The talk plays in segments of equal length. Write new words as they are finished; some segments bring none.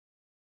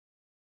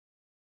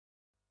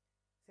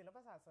ศิลป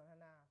ศาสตร์สนท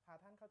นาพา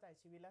ท่านเข้าใจ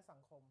ชีวิตและสั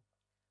งคม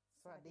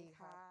สวัสดี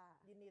ค่ะ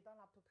ยินดีต้อน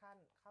รับทุกท่าน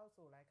เข้า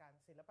สู่รายการ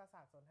ศิลปศา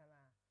สตร์สนทน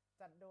า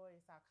จัดโดย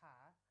สาขา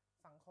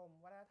สังคม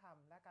วัฒนธรรม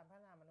และการพัฒ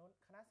นามนุษย์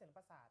คณะศิลป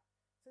ศาสตร์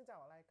ซึ่งจะอ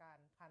อกรายการ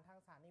ผ่านทาง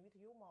สถานีวิท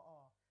ยุมอ.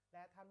แล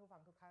ะท่านผู้ฟั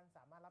งทุกท่านส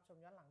ามารถรับชม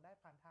ย้อนหลังได้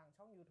ผ่านทาง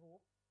ช่อง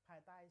YouTube ภา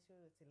ยใต้ชื่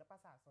อศิลป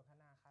ศาสตร์สนท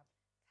นาครับ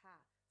ค่ะ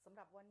สำห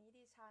รับวันนี้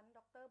ดิฉันด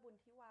ร.บุญ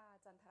ทิวา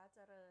จันทรเจ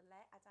ริญแล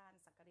ะอาจารย์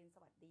สักกรินส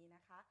วัสดีน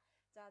ะคะ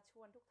จะช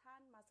วนทุกท่า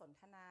นมาสน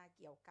ทนา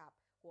เกี่ยวกับ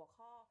หัว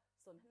ข้อ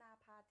สนทนา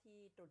พาที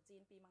ตรุษจี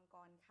นปีมังก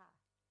รค่ะ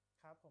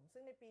ครับผม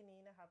ซึ่งในปีนี้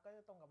นะครับก็จ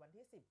ะตรงกับวัน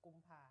ที่10กุม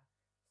ภา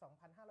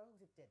พันธ์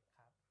2567ค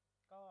รับ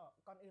ก็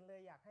ก่อนอื่นเล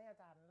ยอยากให้อา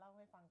จารย์เล่าใ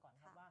ห้ฟังก่อน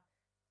ครับว่า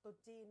ตรุษ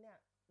จีนเนี่ย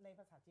ในภ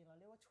าษาจีนเรา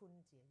เรียกว่าชุน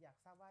เจี๋ยอยาก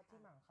ทราบว่าที่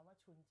มาของคำว่า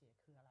ชุนเจี๋ย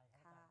คืออะไรครั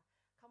บอาจารย์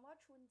คำว่า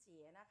ชุนเจี๋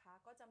ยนะคะ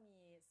ก็จะมี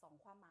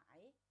2ความหมาย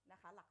นะ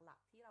คะหลัก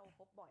ๆที่เรา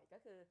พบบ่อยก็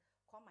คือ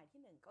ความหมาย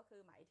ที่1ก็คื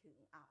อหมายถึง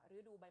ฤ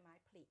ดูใบไม้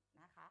ผลิ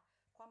นะคะ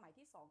ความหมาย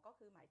ที่2ก็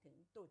คือหมายถึง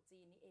ตรุษจี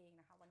นนี่เอง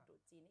นะคะวันตรุ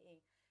ษจีนนี่เอง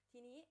ที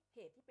นี้เห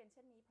ตุที่เป็นเ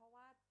ช่นนี้เพราะ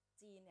ว่า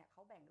จีนเนี่ยเข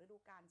าแบ่งฤดู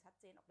กาลชัด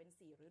เจนออกเป็น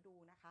4ฤดู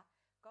นะคะ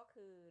ก็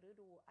คือฤ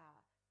ดู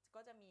ก็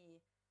จะมี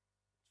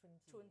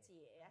ชุนเ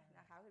จี๋ย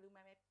นะคะคือฤดูใบ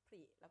ไม้ผ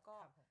ลิแล้วก็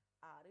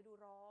ฤดู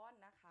ร้อน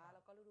นะคะแล้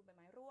วก็ฤดูใบไ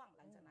ม้ร่วงห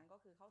ลังจากนั้นก็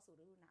คือเข้าสู่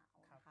ฤดูหนาว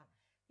นะคะ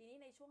ทีนี้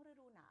ในช่วงฤ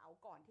ดูหนาว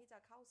ก่อนที่จะ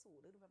เข้าสู่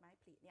ฤดูใบไม้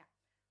ผลิเนี่ย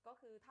ก็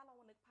คือถ้าเรา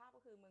นึกภาพ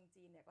ก็คือเมือง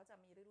จีนเนี่ยก็จะ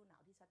มีฤดูหนา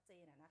วที่ชัดเจ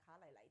นนะคะ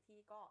หลายๆที่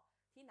ก็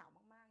ที่หนาว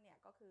มากๆเนี่ย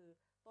ก็คือ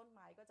ต้นไ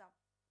ม้ก็จะ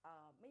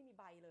ไม่มี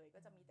ใบเลยก็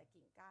จะมีแต่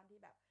กิ่งก้านที่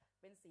แบบ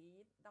เป็นสี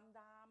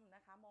ดำๆน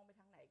ะคะมองไป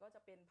ทางไหนก็จ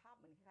ะเป็นภาพ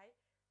เหมือนคล้าย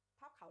ๆ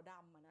ภาพขาวด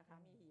ำนะคะ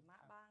มีหิมะ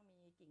บ้างมี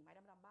กิ่งไม้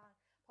ดำๆบ้าง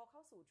พอเข้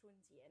าสู่ชุน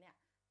เจี๋ยเนี่ย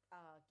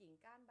กิ่ง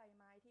ก้านใบ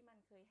ไม้ที่มัน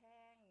เคยแ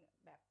ห้ง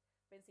แบบ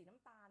เป็นสีน้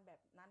ำตาลแบ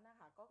บนั้นนะ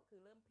คะก็คือ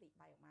เริ่มผลิใ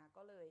บออกมา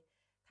ก็เลย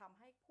ทำ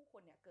ให้ผู้ค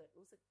นเนี่ย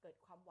รู้สึกเกิด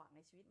ความหวังใ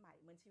นชีวิตใหม่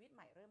เหมือนชีวิตให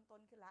ม่เริ่มต้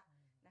นขึ้นละ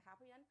นะคะเพ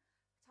ราะฉะนั้น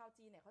ชาว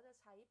จีนเนี่ยเขาจะ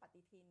ใช้ป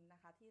ฏิทินน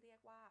ะคะที่เรียก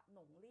ว่าหน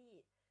งลี่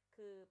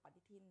คือป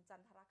ฏิทินจั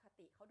นทรค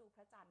ติเขาดูพ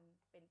ระจันทร์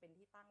เป็น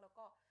ที่ตั้งแล้ว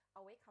ก็เอ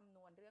าไว้คำน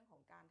วณเรื่องขอ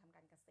งการทำก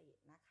ารเกษต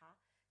รนะคะ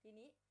ที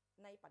นี้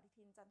ในปฏิ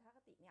ทินจันทรค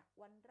ติเนี่ย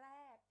วันแร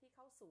กที่เ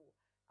ข้าสู่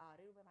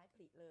ฤดูใบไม้ผ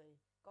ลิเลย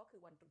ก็คื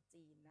อวันตรุษ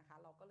จีนนะคะ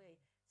เราก็เลย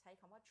ใช้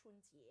คำว่าชุน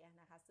เจี๋ย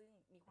นะคะซึ่ง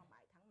มีความหม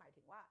ายทั้งหมาย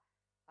ถึงว่า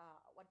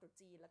วันตรุษ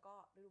จีนแล้วก็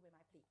ฤดูใบไ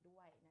ม้ผลิด้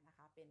วยนะค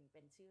ะเ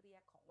ป็นชื่อเรีย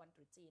กของวันต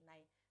รุษจีนใน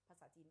ภา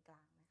ษาจีนกล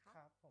างนะคะค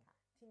รับผม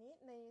ทีนี้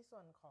ในส่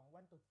วนของ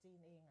วันตรุษจีน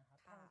เองอะครั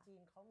บทางจี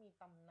นเขามี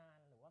ตำนา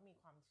นหรือว่ามี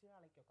ความเชื่ออ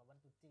ะไรเกี่ยวกับวัน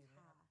ตรุษจีนไหม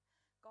ครับ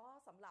ก็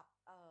สำหรับ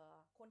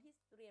คนที่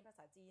เรียนภาษ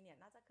าจีนเนี่ย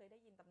น่าจะเคยได้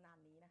ยินตำนาน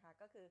นี้นะคะ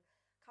ก็คือ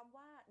คำ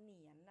ว่าเห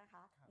นียนนะค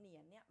ะเหนีย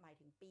นเนี่ยหมาย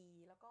ถึงปี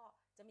แล้วก็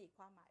จะมีค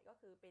วามหมายก็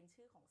คือเป็น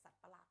ชื่อของสัต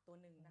ว์ประหลาดตัว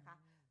หนึ่งนะคะ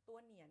ตัว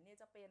เหนียนเนี่ย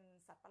จะเป็น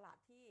สัตว์ประหลาด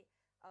ที่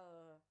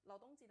เรา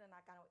ต้องจินตนา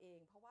การเอาเอง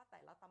เพราะว่าแต่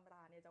ละตำร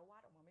าเนี่ยจะวา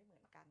ดออกมาไม่เหมื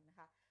อนกันนะค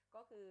ะ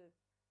ก็คือ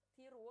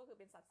ที่รู้ก็คือ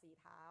เป็นสัตว์สี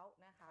เท้า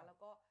นะคะแล้ว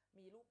ก็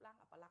มีรูปร่าง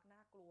อัปลักษณ์น่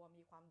ากลัว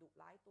มีความดุ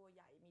ร้ายตัวใ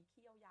หญ่มีเ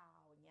ขี้ยวยา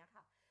วอย่างเงี้ย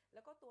ค่ะแ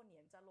ล้วก็ตัวเหนี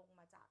ยนจะลง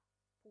มาจาก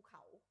ภูเข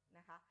าน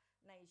ะคะ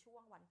ในช่ว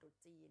งวันตรุษ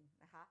จีน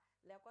นะคะ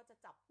แล้วก็จะ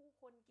จับผู้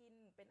คนกิน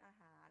เป็นอา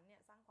หารเนี่ย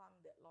สร้างความ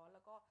เดือดร้อนแ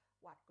ล้วก็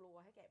หวาดกลัว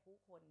ให้แก่ผู้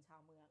คนชา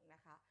วเมืองน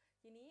ะคะ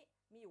ทีนี้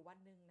มีอยู่วัน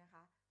หนึ่งนะค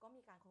ะก็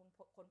มีการ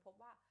ค้นพบ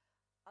ว่า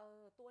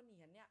ตัวเหนี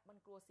ยนเนี่ยมัน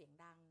กลัวเสียง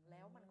ดังแ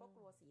ล้วมันก็ก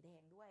ลัวสีแด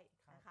งด้วย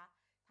นะคะ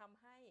ท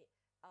ำให้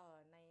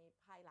ใน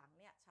ภายหลัง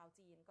เนี่ยชาว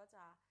จีนก็จ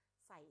ะ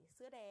ใส่เ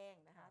สื้อแดง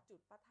นะคะจุ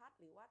ดประทัด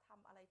หรือว่าท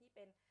ำอะไรที่เ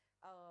ป็น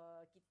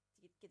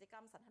กิจกร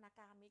รมสันทนา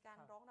การมีการ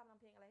ร้องรำทำ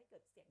เพลงอะไรให้เกิ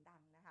ดเสียงดั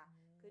งนะคะ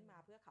ขึ้นมา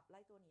เพื่อขับไล่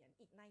ตัวเหนียน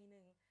อีกในห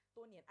นึ่ง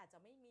ตัวเหนียนอาจจะ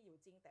ไม่มีอยู่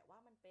จริงแต่ว่า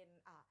มันเป็น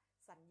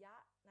สัญ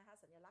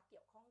ลักษณ์เ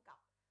กี่ยวข้องกับ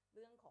เ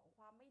รื่องของค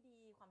วามไม่ดี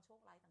ความโช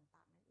คร้าย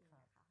ต่างๆนั่นเองน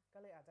ะคะก็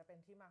เลยอาจจะเป็น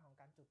ที่มาของ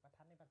การจุดประ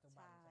ทัดในปัจจุ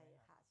บันใช่ไหม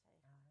ครับ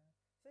ใช่ค่ะ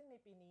ซึ่งใน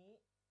ปีนี้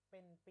เป็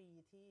นปี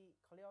ที่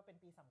เขาเรียกว่าเป็น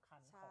ปีสำคั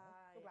ญของ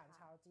ลูกหลาน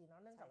ชาวจีนเนา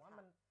ะเนื่องจากว่า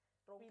มัน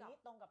ปีนี้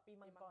ตรงกับปี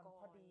มังกร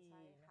พอดี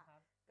นะครั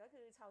บก็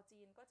คือชาวจี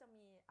นก็จะ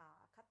มี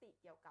คติ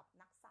เกี่ยวกับ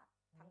นักสัตว์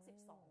ทั้ง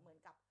12เหมือน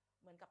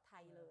กับไท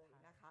ยเลย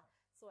นะคะ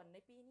ส่วนใน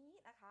ปีนี้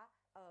นะคะ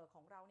ข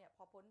องเราเนี่ยพ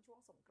อพ้นช่วง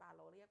สงกรานต์เ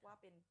ราเรียกว่า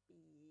เป็น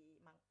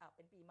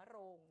ปีมะโร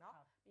งเนาะ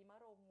ปีมะ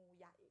โรงงู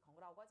ใหญ่ของ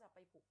เราก็จะไป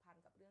ผูกพัน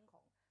กับเรื่องข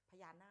องพ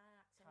ญานา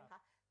คใช่ไหมคะ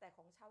แต่ข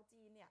องชาว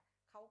จีนเนี่ย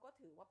เขาก็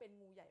ถือว่าเป็น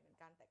งูใหญ่เหมือน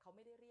กันแต่เขาไ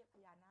ม่ได้เรียกพ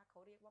ญานาคเขา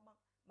เรียกว่า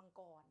มัง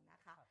กรน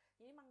ะคะ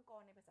ทีนี้มังก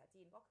รในภาษา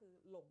จีนก็คือ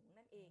หลง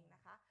นั่นเองน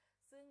ะคะ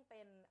ซึ่งเ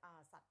ป็น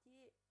สัตว์ที่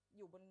อ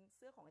ยู่บนเ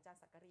สื้อของอาจาร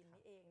ย์สักกริน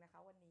นี่เองนะคะ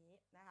วันนี้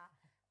นะคะ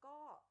ก็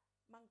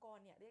มังกร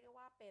เนี่ยเรียก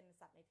ว่าเป็น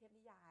สัตว์ในเทพ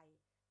นิยาย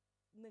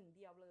หนึ่งเ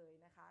ดียวเลย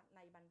นะคะใน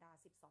บรรดา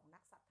12นั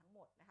กสัตว์ทั้งหม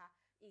ดนะคะ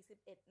อีก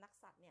11นัก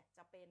สัตว์เนี่ยจ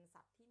ะเป็น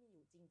สัตว์ที่มีอ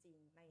ยู่จริง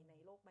ๆใน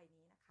โลกใบ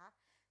นี้นะคะ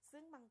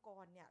ซึ่งมังก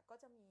รเนี่ยก็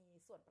จะมี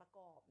ส่วนประก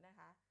อบนะ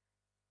คะ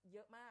เย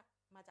อะมาก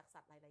มาจากสั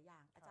ตว์หลายๆอย่า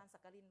งอาจารย์สั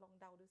กกรินลอง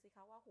เดาดูสิค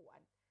ะว่าหัว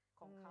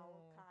ของเขา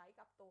คล้าย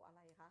กับตัวอะไ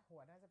รคะหั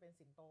วน่าจะเป็น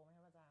สิงโตไหมค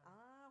รับอาจารย์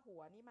หั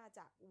วนี่มา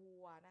จากวั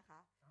วนะคะ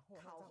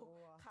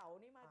เขา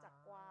นี่มาจาก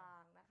กวา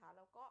งนะคะแ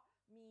ล้วก็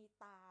มี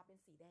ตาเป็น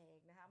สีแดง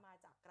นะคะมา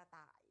จากกระ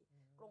ต่าย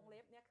กรงเล็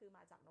บเนี่ยคือม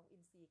าจากนกอิ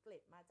นทรีเกล็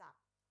ดมาจาก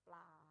ปล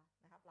า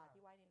นะคะปลา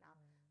ที่ว่ายในน้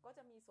ำก็จ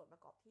ะมีส่วนปร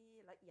ะกอบที่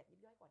ละเอียดยิบ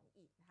ย่อยกว่านี้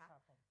อีกนะคะ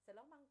เสร็จแ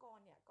ล้วมังกร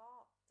เนี่ยก็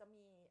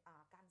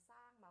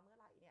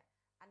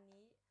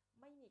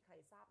ใคร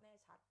ทราบแน่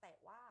ชัดแต่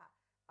ว่า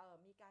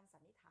มีการสั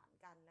นนิษฐาน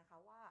กันนะคะ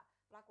ว่า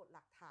ปรากฏห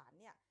ลักฐาน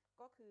เนี่ย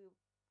ก็คือ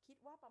คิด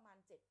ว่าประมาณ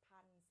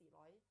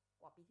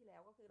 7,400 กว่าปีที่แล้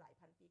วก็คือหลาย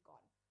พันปีก่อ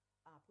น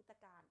พุทธ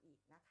กาลอีก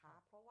นะคะ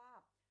เพราะว่า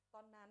ต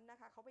อนนั้นนะ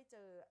คะเขาไปเจ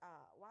อ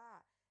ว่า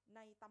ใน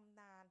ตำ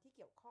นานที่เ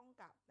กี่ยวข้อง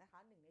กับนะคะ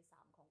1 ใน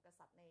 3ของก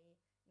ษัตริย์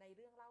ในเ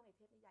รื่องเล่าในเ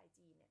ทพนิยาย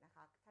จีนเนี่ยนะค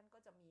ะท่านก็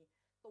จะมี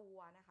ตัว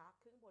นะคะ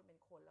ครึ่งบนเป็น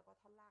คนแล้วก็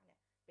ท่อนล่างเนี่ย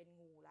เป็น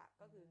งูละ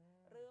ก็คือ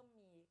เริ่ม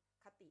มี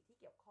คติที่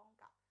เกี่ยวข้อง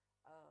กับ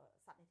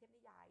สัตว์ในเทพ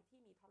นิยายที่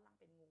มีท่อนล่าง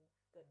เป็นงู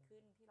เกิดขึ้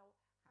นที่เรา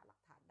หาหลัก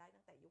ฐานได้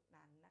ตั้งแต่ยุค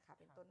นั้นนะคะ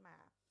เป็นต้นมา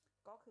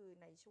ก็คือ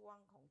ในช่วง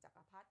ของจัก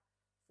รพรรดิ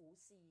ฝู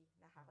ซี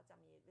นะคะก็จะ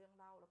มีเรื่อง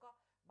เล่าแล้วก็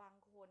บาง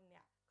คนเ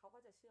นี่ยเขาก็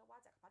จะเชื่อว่า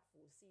จักรพรรดิ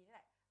ฝูซีนี่แห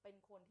ละเป็น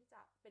คนที่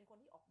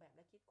ออกแบบแ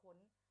ละคิดค้น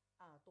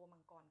ตัวมั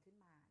งกรขึ้น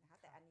มานะคะ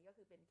แต่อันนี้ก็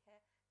คือเป็นแค่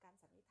การ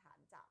สันนิษฐาน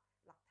จาก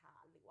หลักฐา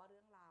นหรือว่าเ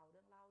รื่องเ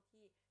ล่า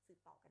ที่สืบ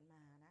ต่อกันม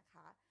านะค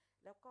ะ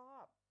แล้วก็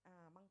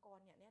มังกร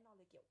เนี่ยแน่นอน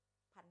เลยเกี่ยว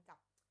พันกับ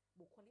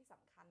บุคคลที่ส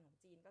ำคัญของ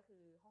จีนก็คื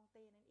อฮ่องเ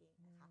ต้นั่นเอง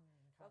นะคะ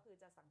ก็คือ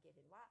จะสังเกตเ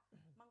ห็นว่า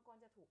มังกร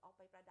จะถูกเอาไ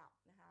ปประดับ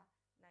นะคะ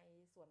ใน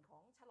ส่วนขอ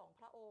งฉลอง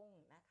พระองค์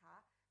นะคะ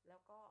แล้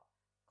วก็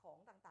ของ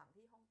ต่างๆ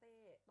ที่ฮ่องเต้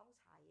ต้อง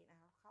ใช้นะ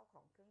คะข้าวข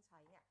องเครื่องใช้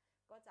เนี่ย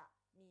ก็จะ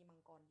มีมัง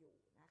กรอยู่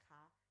นะค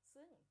ะ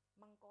ซึ่ง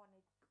มังกรใน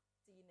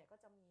จีนเนี่ยก็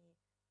จะมี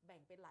แบ่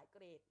งเป็นหลายเก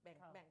รดแบ่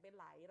งเป็น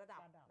หลายระดั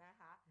บนะ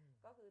คะ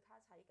ก็คือถ้า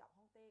ใช้กับ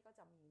ฮ่องเต้ก็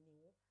จะมี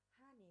นิ้ว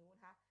5 นิ้วน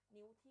ะคะ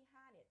นิ้วที่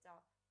5เนี่ยจะ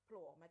โผ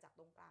ล่ออกมาจากต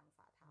รงกลาง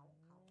ฝ่าเท้าขอ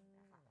งเขา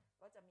นะคะ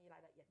ก็จะมีรา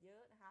ยละเอียดเยอ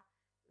ะนะคะ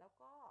แล้ว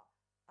ก็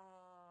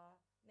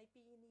ใน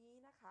ปีนี้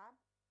นะคะ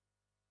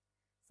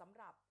สำ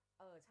หรับ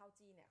ชาว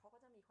จีนเนี่ยเขาก็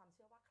จะมีความเ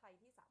ชื่อว่าใคร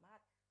ที่สามาร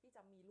ถที่จ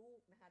ะมีลู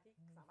กนะคะที่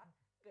สามารถ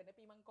เกิดใน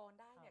ปีมังกร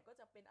ได้เนี่ยก็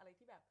จะเป็นอะไร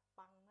ที่แบบ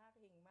ปังมาก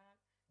เฮงมาก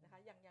นะคะ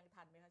ยัง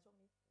ทันไหมคะช่วง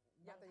นี้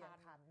ยัง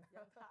ทันนะค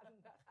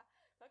ะ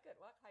ถ้าเกิด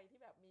ว่าใครที่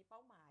แบบมีเป้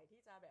าหมาย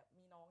ที่จะแบบ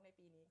มีน้องใน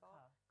ปีนี้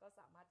ก็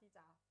สามารถที่จ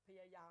ะพ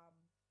ยายาม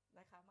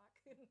นะคะมาก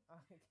ขึ้น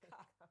ค่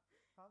ะ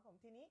ครับผม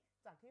ทีนี้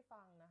จากที่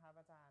ฟังนะคะ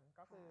อาจารย์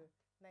ก็คือ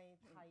ใน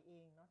ไทยเอ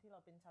งเนาะที่เรา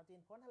เป็นชาวจีน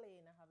พ้นทะเล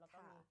นะครับแล้วก็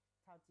มี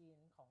ชาวจีน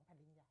ของแผ่น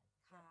ดินใหญ่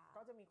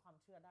ก็จะมีความ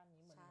เชื่อด้าน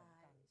นี้เหมือน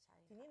กัน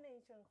ทีนี้ใน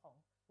เชิงของ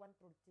วัน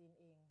ตรุษจีน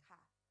เอง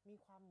มี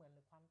ความเหมือนห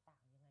รือความต่า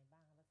งยังไงบ้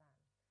างครับอาจารย์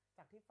จ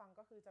ากที่ฟัง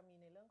ก็คือจะมี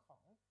ในเรื่องขอ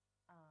ง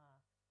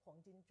หวง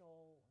จินโจ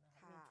นะครั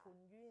บมีชุน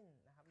ยื่น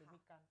นะครับหรือมี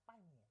การป้าย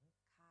เหมียน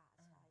ค่ะ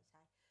ใ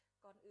ช่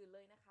ก่อนอื่นเล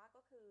ยนะคะ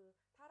ก็คือ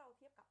ถ้าเราเ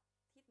ทียบกับ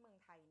ที่เมือง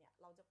ไทยเนี่ย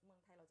เมือง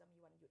ไทยเราจะมี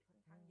วันหยุดค่อ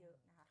นข้างเยอะ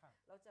นะคะ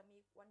เราจะมี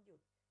วันหยุด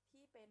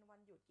ที่เป็นวั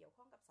นหยุดเกี่ยว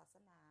ข้องกับศาส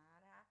นา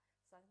นะคะ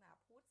ศาสนา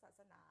พุทธศา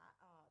สนา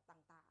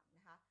ต่างๆน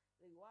ะคะ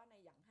หรือว่าใน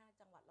อย่าง5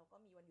 จังหวัดเราก็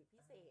มีวันหยุดพิ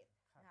เศษ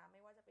นะคะไ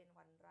ม่ว่าจะเป็น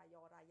วันรา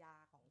ยา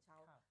ของชา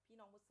วพี่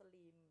น้องมุส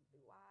ลิมห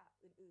รือว่า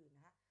อื่นๆน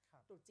ะคะ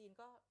ตรุษจีน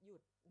ก็หยุ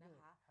ดนะ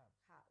คะ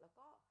ค่ะแล้ว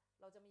ก็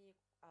เราจะมี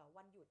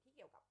วันหยุดที่เ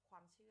กี่ยวกับควา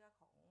มเชื่อ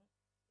ของ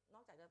น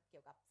อกจากจะเกี่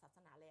ยวกับศาส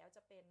นาแล้วจ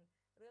ะเป็น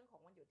เรื่องขอ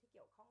งวันหยุดที่เ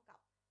กี่ยวข้องกับ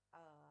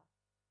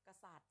ก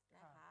ษัตริย์น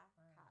ะคะ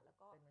ค่ะแล้ว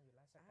ก็เป็นวันหยุด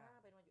ร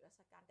า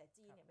ชการแต่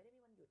จีนเนี่ยไม่ได้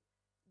มีวันหยุด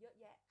เยอะ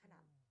แยะขน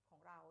าดขอ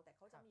งเราแต่เ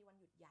ขาจะมีวัน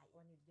หยุดใหญ่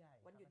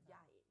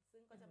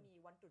ซึ่งก็จะมี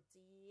วันตรุษ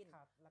จีน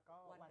แล้วก็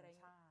วันแรง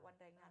งานวั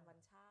น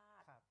ชา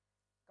ติ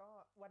ก็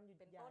วันหยุด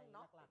ใหญ่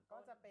หลักๆก็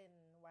จะเป็น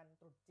วัน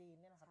ตรุษจีน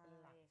เนี่ยนะครับเป็น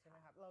หลักใช่ไหม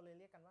ครับเราเลย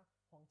เรียกกันว่า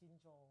หงจิน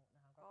โจน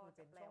ะครับก็คือเ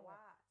ป็นช่วง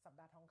สัป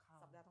ดาห์ทองค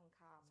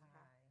ำนะค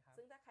ะ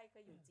ซึ่งถ้าใครเค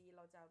ยอยู่จีนเ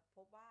ราจะพ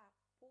บว่า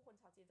ผู้คน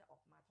ชาวจีนจะออ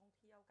กมาท่อง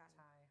เที่ยวกัน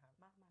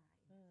มากมาย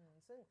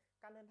ซึ่ง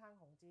การเดินทาง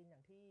ของจีนอย่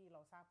างที่เร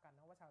าทราบกัน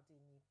นะว่าชาวจี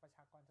นมีประช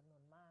ากรจำนว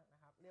นมากน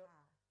ะครับเรียก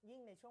ยิ่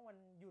งในช่วงวัน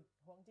หยุด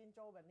หวงจินโจ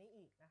แบบนี้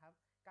อีกนะครับ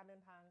การเดิ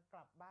นทางก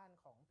ลับบ้าน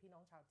ของพี่น้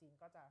องชาวจีน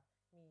ก็จะ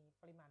มี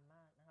ปริมาณม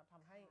ากนะครับท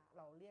ำให้เ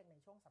ราเรียกใน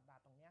ช่วงสัปดา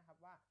ห์ตรงนี้ครับ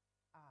ว่า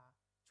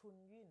ชุน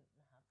ยื่น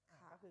นะครับ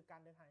ก็คือกา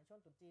รเดินทางในช่วง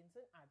ตรุษจีน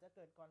ซึ่งอาจจะเ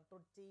กิดก่อนตรุ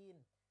ษจีน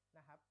น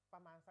ะครับปร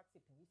ะมาณสัก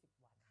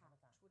 10-20 วัน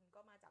ค่ะชุนก็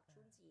มาจาก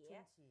ชุนเฉีย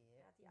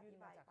ที่อธิ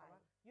บายไป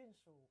ยื่น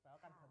สู่แปลว่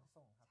าการขน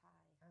ส่งครับ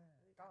ใช่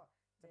ก็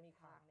จะมี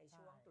ทางใน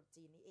ช่วงตรุษ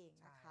จีนนี้เอง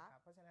นะคะ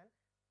เพราะฉะนั้น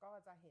ก็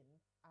จะเห็น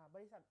บ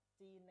ริษัท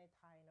จีนในไ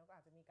ทยก็อ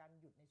าจจะมีการ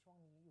หยุดในช่วง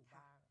นี้อยู่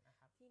บ้างนะ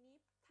ครับทีนี้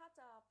ถ้า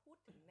จะพูด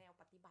ถึงแนว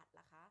ปฏิบัติ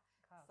ล่ะคะ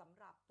สำ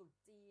หรับตรุษ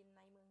จีนใ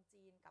นเมือง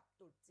จีนกับ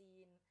ตรุษจี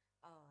น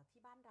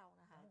ที่บ้านเรา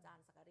นะคะอาจาร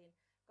ย์ศักดิน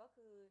ก็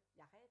คืออ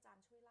ยากให้อาจาร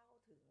ย์ช่วยเล่า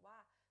ถึงว่า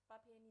ประ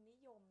เพณีนิ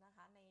ยมนะค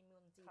ะในเมื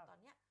องจีนตอน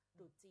เนี้ยต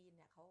รุษจีนเ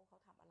นี่ยเขา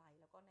ทำอะไร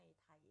แล้วก็ใน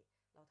ไทย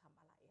เราทำ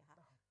อะไรคะ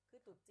คือ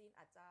ตรุษจีน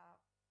อาจจะ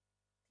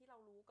ที่เรา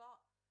รู้ก็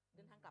เ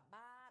ดินทางกลับ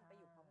บ้านไป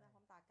อยู่พร้อมหน้าพร้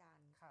อมตากัน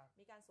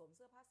มีการสวมเ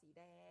สื้อผ้าสีแ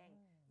ดง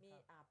มี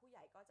ผู้ให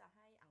ญ่ก็จะใ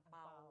ห้อั่งเป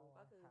า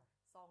ก็คือ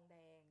ซองแด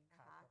ง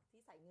นะคะ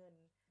ที่ใส่เงิน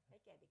ให้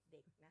แก่เ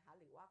ด็กๆนะคะ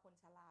หรือว่าคน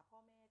ชราพ่อ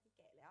แม่ที่แ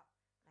ก่แล้ว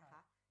นะค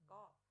ะ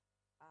ก็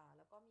แ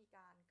ล้วก็มีก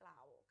ารกล่า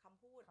วค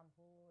ำพูดม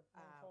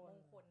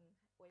งคล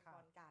อวยพ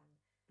รกัน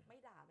ไม่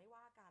ด่าไม่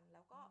ว่ากันแ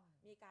ล้วก็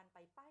มีการไป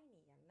ป้ายเห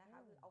นียนนะคะ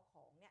คือเอาข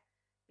องเนี่ย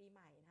ปีให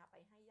ม่นะคะไป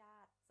ให้ญา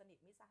ติสนิท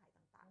มิตรสหาย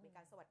ต่างๆเป็นก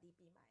ารสวัสดี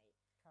ปีใหม่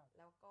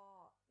แล้วก็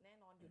แน่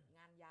นอนหยุดง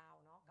านยาว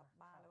เนาะกลับ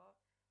บ้านแล้วก็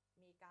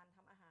มีการท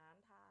ำอาหาร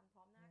ทานพ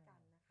ร้อมหน้ากัน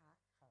นะคะ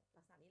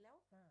ลักษณะนี้แล้ว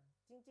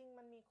จริงๆ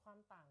มันมีความ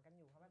ต่างกัน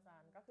อยู่ครับอาจา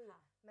รย์ก็คือ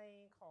ใน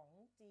ของ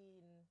จี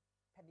น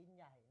แผ่นดิน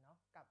ใหญ่เนาะ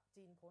กับ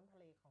จีนพ้นทะ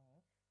เลของ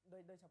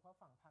โดยเฉพาะ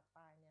ฝั่งภาคใ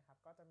ต้เนี่ยครับ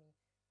ก็จะมี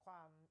คว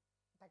าม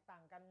แตกต่า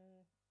งกัน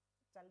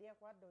จะเรียก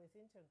ว่าโดย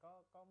สิ้นเชิง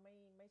ก็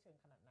ไม่เชิง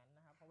ขนาดนั้นน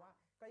ะครับเพราะว่า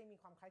ก็ยังมี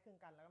ความคล้ายคลึง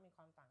กันแล้วก็มีค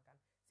วามต่างกัน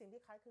สิ่ง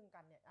ที่คล้ายคลึงกั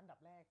นเนี่ยอันดับ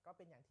แรกก็เ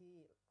ป็นอย่างที่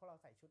พวกเรา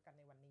ใส่ชุดกันใ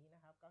นวันนี้น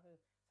ะครับก็คือ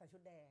ใส่ชุ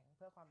ดแดงเ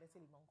พื่อความเป็นสิ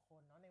ริมงค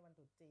ลเนาะในวันต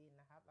รุษจีน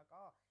นะครับแล้ว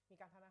ก็มี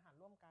การทานอาหาร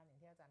ร่วมกันอย่าง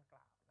ที่อาจารย์ก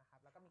ล่าวนะครับ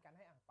แล้วก็มีการใ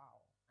ห้อ่างเปา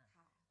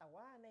แต่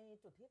ว่าใน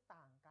จุดที่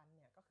ต่างกันเ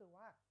นี่ยก็คือ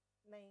ว่า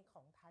ในข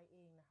องไทยเอ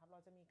งนะครับเรา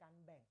จะมีการ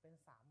แบ่งเป็น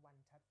3วัน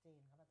ชัดเจน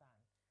ครับอาจาร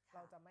ย์เร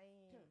าจะไ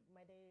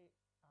ม่ได้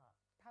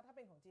ถ้าเ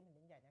ป็นของจีนแผ่น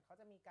ดินใหญ่เนี่ยเขา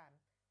จะมีการ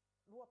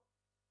รวบ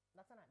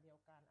ลักษณะเดียว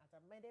กันอาจจะ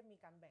ไม่ได้มี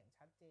การแบ่ง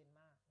ชัดเจน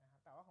มากนะครั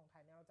บแต่ว่าของไท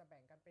ยเนี่ยเราจะแ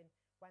บ่งกันเป็น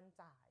วัน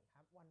จ่ายค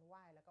รับวันไห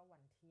ว้แล้วก็วั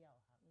นเที่ยว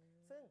ครับ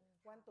ซึ่ง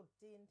วันตรุษ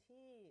จีน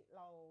ที่เ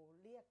รา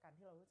เรียกกัน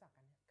ที่เรารู้จัก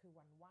กันเนี่ยคือ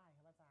วันไหว้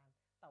ครับอาจารย์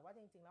แต่ว่าจ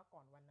ริงๆแล้วก่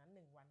อนวันนั้น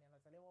1วันเนี่ยเรา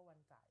จะเรียกว่าวัน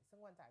จ่ายซึ่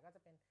งวันจ่ายก็จ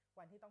ะเป็น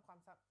วันที่ต้องท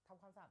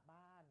ำความสะอาด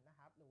บ้านนะค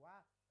รับหรือว่า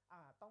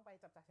ต้องไป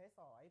จับจ่ายใช้ส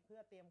อยเพื่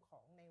อเตรียมขอ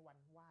งในวัน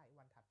ไหว้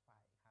วันถัดไป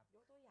ครับย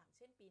กตัวอย่างเ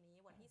ช่นปีนี้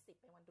วันที่10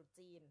เป็นวันตรุษ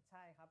จีนใ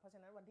ช่ครับเพราะฉะ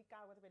นั้นวันที่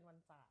9ก็จะเป็นวัน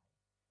จ่าย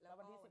แล้ว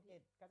วันที่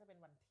11ก็จะเป็น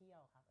วันเที่ย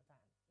วครับอาจา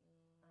รย์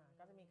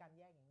ก็จะมีการแ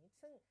ยกอย่างนี้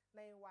ซึ่งใ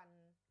นวัน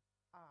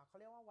เขา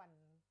เรียกว่าวัน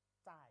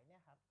จ่ายเนี่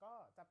ยครับก็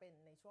จะเป็น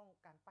ในช่วง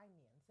การป้ายเห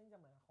มียนซึ่งจะ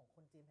เหมือนของค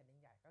นจีนแผ่นดิน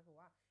ใหญ่ก็คือ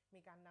ว่ามี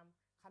การน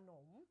ำขน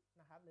ม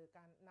นะครับหรือก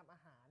ารนำอา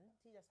หาร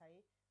ที่จะใช้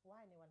ไหว้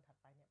ในวันถัด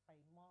ไปเนี่ยไป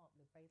มอบห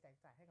รือไปแจก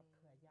จ่ายให้กับเค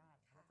รือญาติ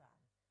ครับอาจาร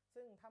ย์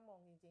ซึ่งถ้ามอง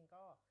จริงๆ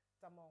ก็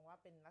จะมองว่า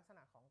เป็นลักษณ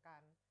ะของกา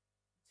ร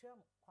เชื่อม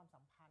ความ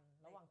สัมพันธ์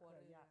ระหว่างเครื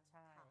อญาติใ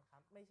ช่ครั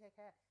บไม่ใช่แ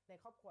ค่ใน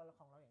ครอบครัว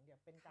ของเราอย่างเดียว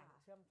เป็นการ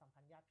เชื่อมสัม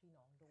พันธ์ญาติพี่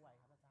น้องด้วย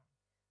ครับอาจารย์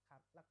ครั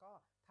บแล้วก็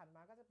ถัดม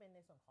าก็จะเป็นใน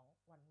ส่วนของ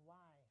วันไห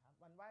ว้ครับ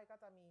วันไหว้ก็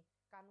จะมี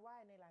การไหว้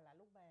ในหลาย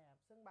ๆรูปแบบ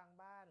ซึ่งบาง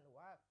บ้านหรือ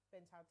ว่าเป็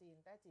นชาวจีน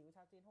แต้จิ๋วช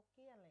าวจีนฮกเ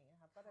กี้ยนอะไรอย่างเงี้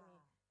ยครับก็จะมี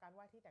การไห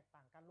ว้ที่แตกต่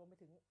างกันรวมไป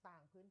ถึงต่า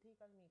งพื้นที่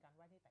ก็จะมีการไห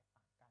ว้ที่แตก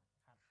ต่างกัน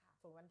ครับ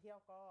ส่วนวันเที่ยว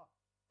ก็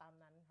ตาม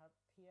นั้นครับ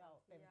เที่ยว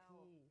เต็ม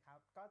ที่ครับ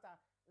ก็จะ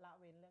ละ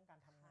เว้นเรื่องการ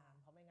ทำงาน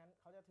เพราะไม่งั้น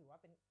เขาจะถือว่า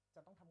เป็นจ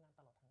ะต้องทำงาน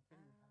ตลอดทั้ง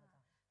ปีครับอาจ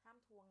ารย์ห้าม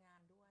ทวงงา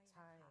นด้วยใ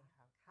ช่ค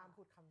รับห้าม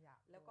พูดคำหยา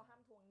บแล้วก็ห้า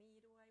มทวงหนี้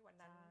ด้วยวัน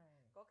นั้น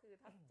ก็คือ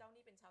ถ้าเจ้าห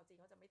นี้เป็นชาวจีน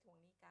เขาจะไม่ทวง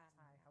หนี้กัน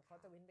ใช่ครับเขา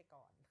จะเว้นไป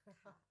ก่อน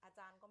อาจ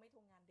ารย์ก็ไม่ท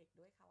วงงานเด็ก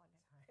ด้วยค่ะวัน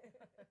นั้นใช่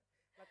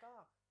แล้วก็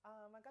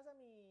มันก็จะ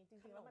มีจ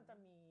ริงๆแล้วมันจะ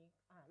มี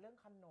เรื่อง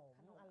ขนม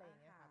อะไรอย่า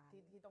งเงี้ยครับ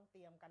ที่ต้องเต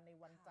รียมกันใน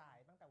วันจ่าย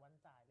ตั้งแต่วัน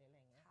จ่ายเลยอะไร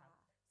อย่างเงี้ยครับ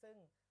ซึ่ง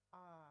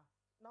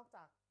นอกจ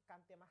ากการ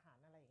เตรียมอาหาร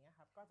อะไรอย่างเงี้ย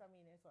ครับก็จะมี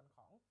ในส่วนข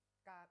อง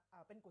การ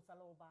เป็นกุศ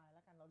โลบายแ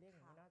ล้วกันเราเรียกอ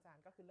ย่างนี้นะอาจาร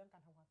ย์ก็คือเรื่องกา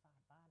รทำความสะอา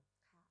ดบ้าน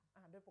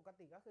โดยปก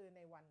ติก็คือใ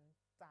นวัน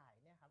จ่าย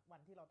เนี่ยครับวั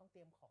นที่เราต้องเต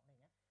รียมของอย่า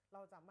งเงี้ยเร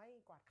าจะไม่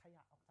กวาดขย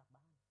ะออกจาก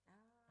บ้าน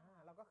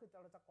เราก็คือ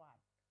เราจะกวาด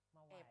ม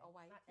าไว้แอบเอาไ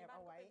ว้ที่บ้า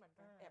นก็เป็นเหมือน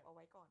กันแอบเอาไ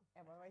ว้ก่อนแอ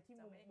บเอาไว้ที่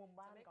มุม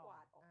บ้านก่อ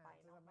นจ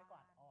ะไม่กว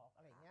าดออกอ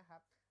ะไรอย่างเงี้ยครั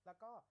บแล้ว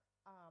ก็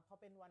พอ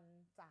เป็นวัน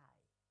จ่าย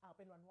เ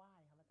ป็นวันไหว้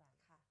ครับอาจ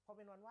ารย์พอเ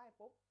ป็นวันไหว้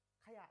ปุ๊บ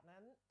ขยะ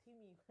นั้นที่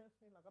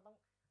มีเราก็ต้อง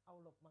เอา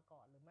หลบมาก่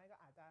อนหรือไม่ก็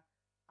อาจจะ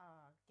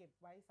เก็บ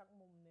ไว้สัก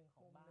มุมหนึ่งข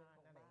องบ้าน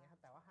อะไรอย่างเงี้ยครั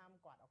บแต่ว่าห้าม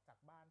กวาดออกจาก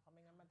บ้านเพราะไ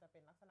ม่งั้นมันจะเป็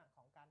นลักษณะข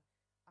องการ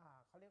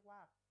เขาเรียกว่า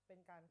เป็น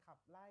การขับ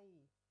ไล่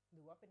ห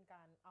รือว่าเป็นก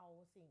ารเอา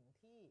สิ่ง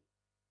ที่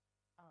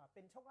เ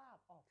ป็นโชคลาภ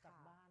ออกจาก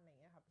บ้านอะไรอย่า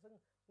งเงี้ยครับซึ่ง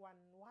วัน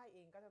ไหว้เอ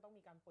งก็จะต้อง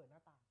มีการเปิดหน้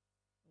าต่าง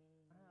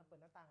เปิด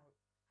หน้าต่าง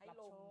ให้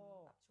ลม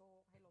รับโช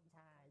คให้ลมใ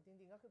ช่จ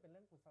ริงๆก็คือเป็นเ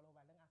รื่องกุศโลบ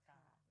ายเรื่องอาก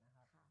าศนะค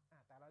รับ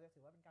แต่เราจะถื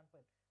อว่าเป็นการเ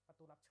ปิดประ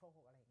ตูรับโชค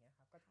อะไรอย่างเงี้ยค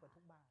รับก็เปิด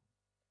ทุกบ้าน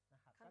น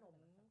ะครับขน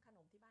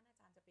มที่บ้านอา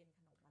จารย์จะเป็นข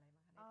นมอะไรบ้าง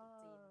คะในตรุ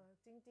ษ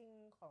จีนจริง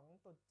ๆของ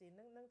ตรุษจีนเ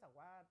นื่องจาก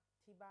ว่า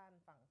ที่บ้าน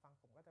ฝั่ง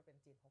ผมก็จะเป็น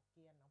จีนฮกเ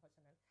กี้ยนเนาะเพราะฉ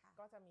ะนั้น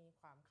ก็จะมี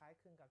ความคล้าย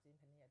คลึงกับจีนแ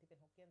ผ่นดินใหญ่ที่เป็น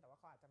ฮกเกี้ยนแต่ว่า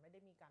เขาอาจจะไม่ได้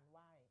มีการไห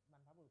ว้บร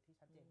รพบุรุษที่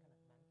ชัดเจนขนา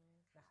ดนั้น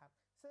นะครับ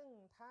ซึ่ง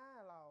ถ้า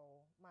เรา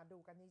มาดู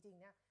กันจริงๆ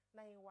เนี่ยใ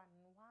นวัน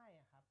ไหว้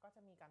ครับก็จ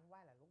ะมีการไหว้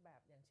หลายรูปแบ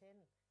บอย่างเช่น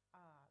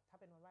ถ้า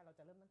เป็นวันไหว้เรา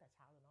จะเริ่มตั้งแต่เ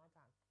ช้าเลยเนาะอาจ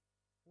ารย์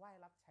ไหว้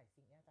รับไฉ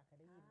สิงเอี้ยอาจารย์เคย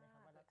ได้ยินไหมครั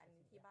บว่ารับอัน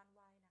นี้ที่บ้านไห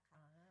ว้นะ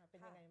คะเป็น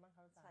ยังไงบ้างค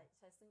รับอาจารย์ไ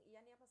ฉซิงเอี้ย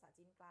เนี่ยภาษา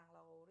จีนกลางเร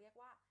าเรียก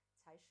ว่า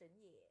ไฉเฉิน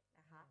เย่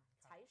นะคะ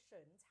ไฉเฉิ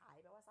นฉาย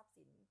แปลว่าทรัพย์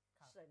สิน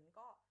เฉิน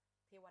ก็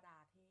เทวดา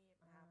เทพ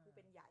นะคะผู้เ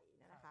ป็นใหญ่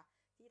นะคะ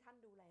ที่ท่าน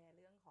ดูแลเ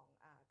รื่องของ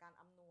การ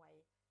อำนวย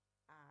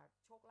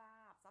โชคลา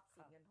ภทรัพย์สิ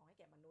นเงินทองให้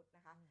แก่มนุษย์น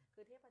ะคะ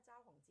คือเทพเจ้า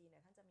ของจีนเนี่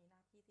ยท่านจะมีหน้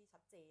าที่ที่ชั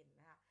ดเจน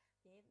นะคะ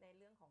ทีนี้ในเ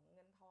รื่องของเ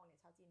งินทองเนี่ย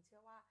ชาวจีนเชื่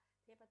อว่า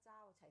เทพเจ้า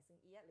ไฉซิง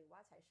เอี้ยหรือว่า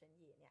ไฉเฉิน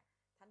เย่เนี่ย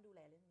ท่านดูแล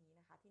เรื่องนี้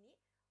นะคะทีนี้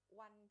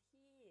วัน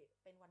ที่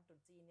เป็นวันตรุษ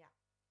จีนเนี่ย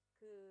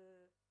คือ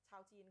ชา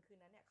วจีนคืน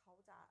นั้นเนี่ยเขา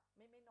จะไ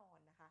ม่นอน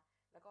นะคะ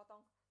แล้วก็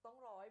ต้อง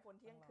รอให้พ้น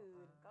เที่ยงคื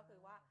นก็คือ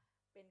ว่า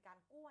เป็นการ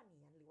กั้วเห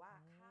นียนหรือว่า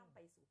ข้ามไป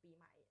สู่ปี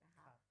ใหม่นะค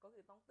ะก็คื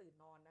อต้องตื่น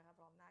นอนนะคะ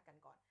พร้อมหน้ากัน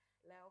ก่อน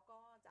แล้วก็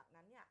จาก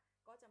นั้นเนี่ย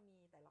ก็จะมี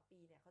แต่ละปี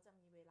เนี่ยเขาจะ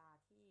มีเวลา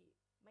ที่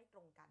ไม่ตร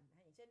งกันน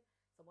ะอย่างเช่น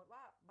สมมติว่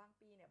าบาง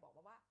ปีเนี่ยบอกม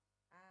าว่า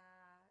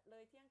เล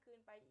ยเที่ยงคืน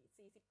ไป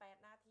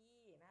48นาที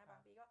นะบา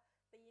งปีก็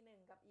ตีหนึ่ง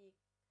กับอีก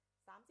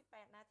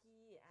38นาที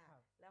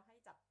แล้วให้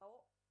จัดโต๊ะ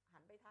หั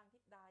นไปทางทิ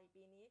ศใด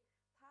ปีนี้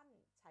ท่าน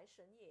ไฉเ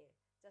ฉินเย่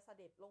จะเส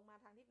ด็จลงมา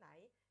ทางทิศไหน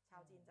ชา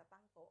วจีนจะ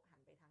ตั้งโต๊ะหัน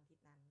ไปทางทิศ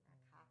นั้นน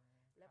ะคะ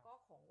แล้วก็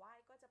ของไหว้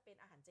ก็จะเป็น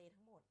อาหารเจ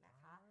ทั้งหมดนะ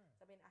คะ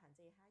จะเป็นอาหารเ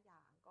จ5อย่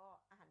างก็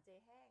อาหารเจ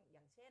แห้งอ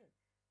ย่างเช่น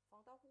ฟอ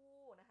งเต้าหู้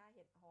นะคะเ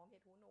ห็ดหอมเห็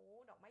ดหูหนู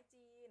ดอกไม้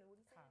จีนวุ้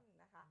นเส้น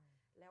นะคะ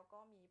แล้วก็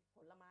มีผ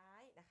ลไม้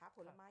นะคะผ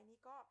ลไม้นี้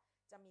ก็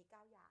จะมี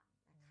9อย่าง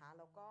นะคะ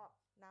แล้วก็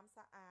น้ำส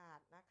ะอาด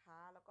นะคะ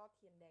แล้วก็เ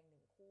ทียนแดง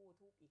1คู่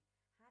ธูปอีก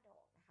5ดอ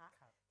กนะคะ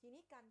ที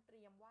นี้การเต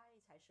รียมไหว้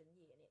ไฉเฉินเห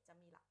ย่เนี่ยจะ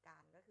มีหลักกา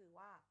รก็คือ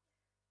ว่า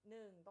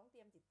1ต้องเต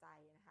รียมจิตใจ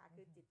นะคะ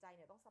คือจิตใจเ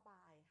นี่ยต้องสบ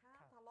ายห้า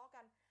มทะเลาะ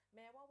กันแ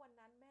ม้ว่าวัน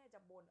นั้นแม่จะ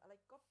บ่นอะไร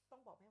ก็ต้อ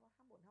งบอกแม่ว่าห้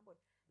ามบ่น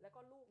แล้ว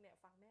ก็ลูกเนี่ย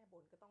ฟังแม่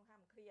บ่นก็ต้องห้า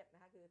มเครียดน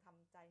ะคะคือท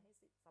ำใจให้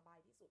สบาย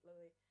ที่สุดเล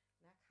ย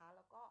นะคะแ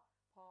ล้วก็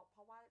เพ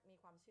ราะว่ามี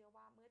ความเชื่อ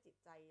ว่าเมื่อจิต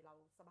ใจเรา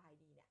สบาย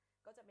ดีเนี่ย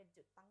ก็จะเป็น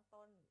จุดตั้ง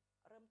ต้น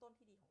เริ่มต้น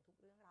ที่ดีของทุก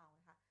เรื่องราว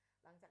นะคะ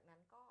หลังจากนั้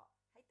นก็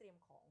ให้เตรียม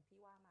ของที่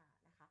ว่ามา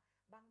นะคะ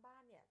บางบ้า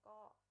นเนี่ย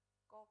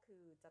ก็คื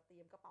อจะเตรี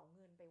ยมกระเป๋าเ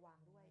งินไปวาง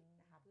ด้วย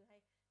นะคะเพื่อให้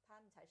ท่า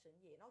นไฉเฉิน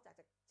เหย่นอกจาก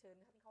จะเชิญ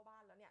ท่านเข้าบ้า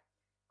นแล้วเนี่ย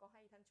ก็ใ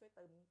ห้ท่านช่วยเ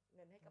ติมเ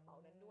งินให้กระเป๋า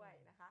นั้นด้วย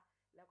นะคะ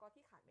แล้วก็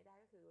ที่ขาดไม่ได้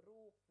ก็คือ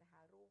รูปนะค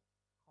ะรูป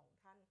ของ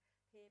ท่าน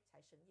เทพไฉ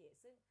เฉินเหย่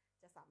ซึ่ง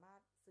จะสามาร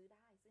ถซื้อได้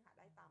ซึ่งหาไ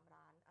ด้ตาม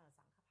ร้านสังฆ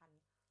พัน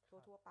ธ์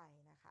ทั่วไป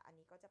นะคะอัน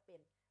นี้ก็จะเป็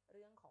นเ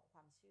รื่องของคว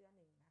ามเชื่อห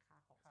นึ่งนะคะ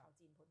ของชาว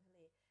จีนพ้นทะเล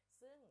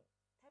ซึ่ง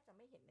แทบจะไ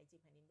ม่เห็นในจี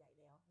นแผ่นดินใหญ่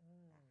แล้ว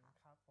นะคะ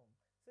ครับผม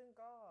ซึ่ง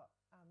ก็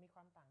มีคว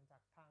ามต่างจา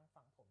กทาง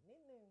ฝั่งผมนิด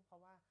นึงเพรา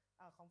ะว่า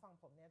ของฝั่ง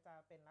ผมเนี่ยจะ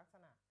เป็นลักษ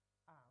ณะ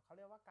เขาเ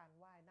รียกว่าการ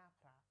ไหว้หน้า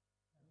พระ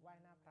ไหว้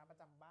หน้าพระประ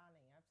จำบ้านอะไร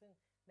เงี้ยซึ่ง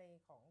ใน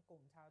ของก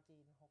ลุ่มชาวจี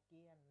นฮกเ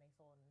กี้ยนในโซ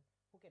น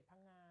ภูเก็ตพั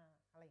งงา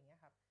อะไรอย่างเงี้ย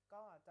ครับ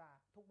ก็จะ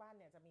ทุกบ้าน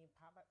เนี่ยจะมี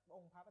อ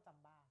งค์พระประจ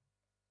ำบ้าน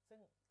ซึ่ง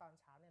ตอน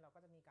เช้าเนี่ยเราก็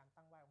จะมีการ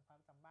ตั้งไหว้องค์พระ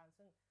ประจำบ้าน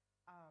ซึ่ง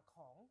ข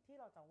องที่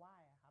เราจะไหว้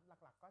ครับ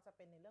หลักๆก็จะเ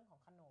ป็นในเรื่องขอ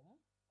งขนม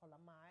ผล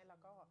ไม้แล้ว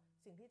ก็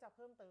สิ่งที่จะเ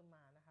พิ่มเติมม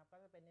านะครับก็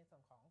จะเป็นในส่ว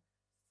นของ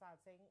ซา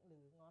เซ้งหรื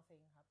องอเซ้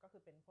งครับก็คื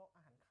อเป็นพวกอ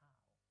าหารคาว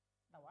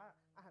แต่ว่า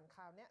อาหารค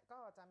าวเนี่ยก็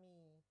จะมี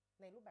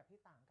ในรูปแบบที่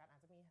ต่างกันอา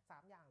จจะมี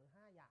3อย่างหรือ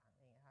5อย่าง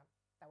อย่างเงี้ยครับ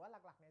แต่ว่า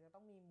หลักๆเนี่ยจะต้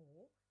องมีหมู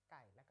ไ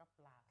ก่และก็ป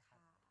ลาครั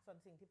บส่วน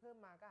สิ่งที่เพิ่ม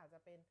มาก็อาจจะ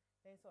เป็น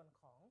ในส่วน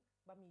ของ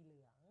บะหมี่เห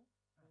ลือง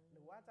ห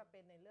รือว่าจะเป็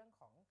นในเรื่อง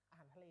ของอา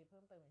หารทะเลเพิ่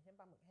มเติมอย่างเช่น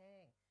ปลาหมึกแห้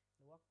ง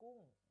หรือว่ากุ้ง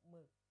ห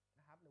มึกน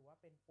ะครับหรือว่า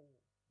เป็นปู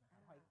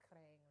หอยแคร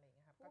งอะไรอย่างเ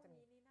งี้ยครับก็จะ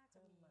มีนี่น่าจะ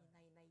มี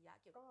ในนัยยะ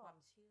เกี่ยวกับความ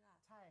เชื่อ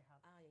ใช่ครับ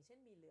อย่างเช่น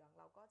มีเหลือง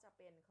เราก็จะเ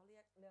ป็นเขาเรี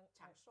ยกเรื่องฉ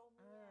างโซ่เ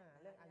มี่ย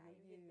เรื่องอายุ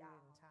ยืน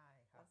ใช่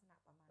ครับลักษณะ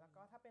ประมาณแล้ว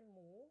ก็ถ้าเป็นห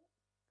มู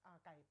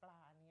ไก่ปลา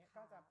อันนี้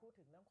ก็จะพูด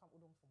ถึงเรื่องความอุ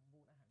ดมสมบู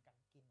รณ์อาหารการ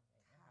กินอะไรอ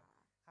ย่างเงี้ย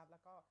ครับแล้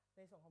วก็ใ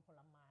นส่วนของผ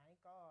ลไม้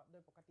ก็โด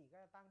ยปกติก็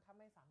จะตั้งถ้า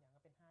ไม่3อย่าง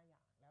ก็เป็น5อย่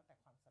างแล้วแต่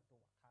ความสะด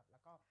วกครับแล้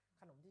วก็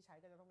ขนมที่ใช้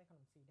ก็จะต้องเป็นขน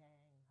มสีแด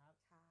งครับ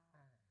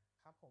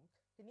ครับผม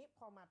ทีนี้พ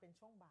อมาเป็น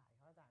ช่วงบ่ายค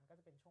รับอาจารย์ก็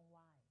จะเป็นช่วงไห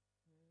ว้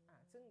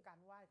ซึ่งการ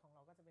ไหว้ของเร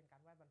าก็จะเป็นกา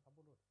รไหว้บรรพ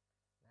บุรุษ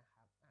นะค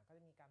รับก็จ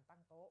ะมีการตั้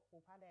งโต๊ะปู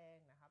ผ้าแดง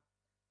นะครับ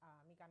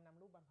มีการน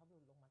ำรูปบรรพบุ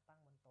รุษลงมาตั้ง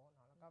บนโต๊ะเ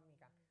นาะแล้วก็มี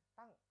การ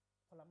ตั้ง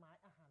ผลไม้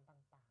อาหาร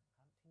ต่างๆ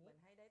ครับทีนี้เหมื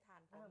อนให้ได้ทา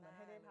นพร้อมหน้าเหมือนใ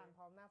ห้ได้ทานพ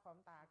ร้อมหน้าพร้อม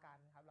ตากัน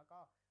ครับแล้วก็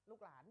ลู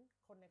กหลาน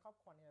คนในครอบ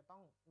ครัวเนี่ยจะต้อ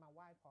งมาไห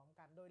ว้พร้อม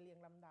กันโดยเรียง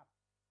ลำดับ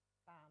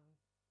ตาม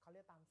เขาเรี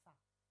ยกตามศัก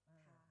ดิ์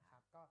ครั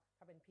บก็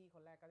ถ้าเป็นพี่ค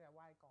นแรกก็จะไห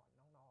ว้ก่อน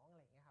น้องๆอะไ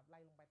รอย่างเงี้ยครับไล่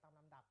ลงไปตาม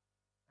ลำดับ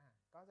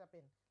ก็จะเป็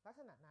นลัก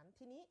ษณะนั้น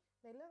ทีนี้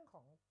ในเรื่องข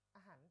องอ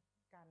าหาร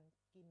การ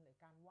กินหรือ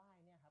การไหว้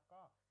เนี่ยครับ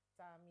ก็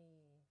จะมี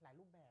หลาย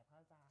รูปแบบครับ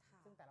อาจารย์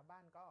ซึ่งแต่ละบ้า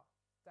นก็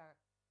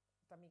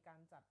จะมีการ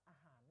จัดอา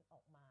หารอ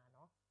อกมาเ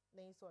นาะใ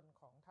นส่วน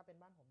ของถ้าเป็น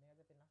บ้านผมเนี่ย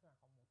จะเป็นลักษณะ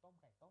ของหมูต้ม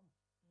ไก่ต้ม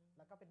แ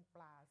ล้วก็เป็นป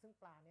ลาซึ่ง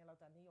ปลาเนี่ยเรา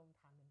จะนิยม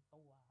ทานเป็น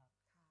ตัวครับ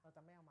เราจ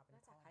ะไม่เอามาเป็น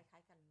น่าจะคล้า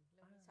ยๆกันเ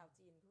รื่องที่ชาว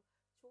จีน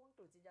ช่วงต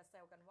รุษจีนจะแซ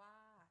วกันว่า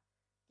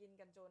กิน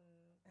กันจน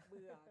เ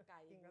บื่อไก่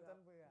กินกันจน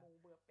เบื่อหมู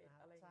เบื่อเป็ด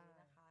อะไรอย่างนี้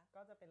นะคะ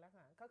ก็จะเป็นลักษ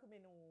ณะก็คือเม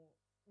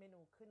นู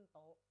ขึ้นโ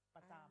ต๊ะป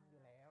ระจำอ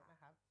ยู่แล้วนะ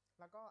ครับ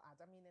แล้วก็อาจ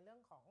จะมีในเรื่อ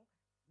งของ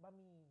บะห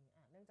มี่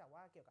เนื่องจากว่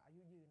าเกี่ยวกับอา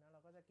ยุยืนนะเร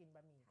าก็จะกินบ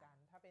ะหมี่กัน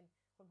ถ้าเป็น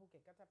คนภูเก็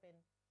ตก็จะเป็น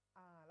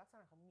ลักษ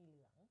ณะของหมี่เห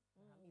ลือง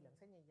นะครับหมี่เหลือง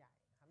เส้นใหญ่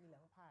ๆนะครับหมี่เหลื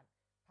องผั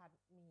ด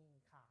หมี่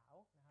ขาว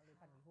นะครับหรือ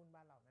ผัดหมี่หุ้นบ้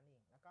านเรานั่นเอ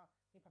งแล้วก็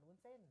มีผัดวุ้น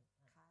เส้น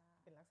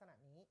เป็นลักษณะ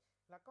นี้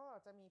แล้วก็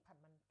จะมีผัด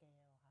มันแก้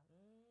วครับ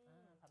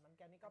ผัดมันแ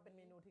ก้วนี่ก็เป็นเ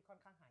มนูที่ค่อน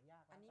ข้างหายา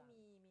กอันนี้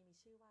มี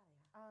ชื่อว่าอะไร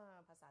คะ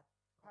ภา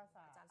ษ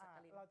าอาจารย์สักก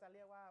ลินเราจะเ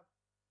รียกว่า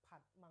ผั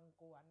ดมัง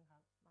กวนครั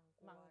บ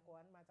มังกว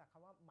นมาจากค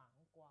ำว่าหมัง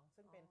กวาง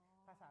ซึ่งเป็น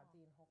ภาษา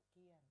จีนฮกเ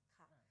กี้ยน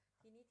ค่ะ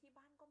ทีนี้ที่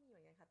บ้านก็มีเหมื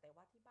อนกันค่ะแต่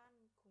ว่าที่บ้าน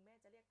คุณแม่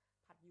จะเรียก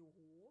ผัดอยู่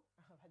หู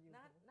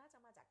น่าจะ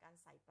มาจากการ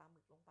ใส่ปลาห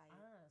มึกลงไป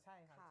ใช่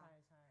ครับ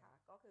ใช่ค่ะ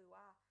ก็คือ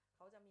ว่าเข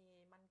าจะมี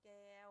มันแ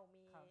ก้ว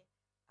มี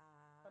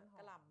ก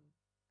ระหล่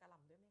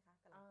ำด้วยไหมคะ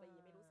กระหล่ำปลี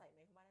ไม่รู้ใส่ไหม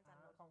คุณบ้านอาจาร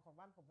ย์ของ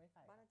บ้านผมไม่ใ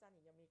ส่บ้านอาจารย์ห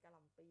ญิงจะมีกระห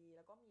ล่ำปลีแ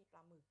ล้วก็มีปล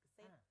าหมึกเ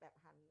ส้นแบบ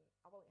หั่น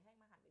เอาปลาหมึกแห้ง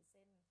มาหั่นเป็นเ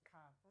ส้น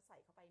แล้วใส่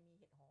เข้าไปมี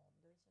เห็ดหอม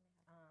ด้วยใช่ไหมค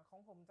ะขอ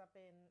งผมจะเ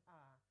ป็น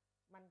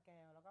มันแ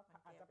ก้วแล้วก็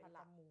อาจจะผัด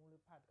กับหมูหรื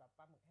อผัดกับป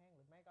ลาหมึกแห้งห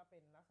รือไม่ก็เป็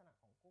นลักษณะ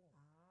ของกุ้ง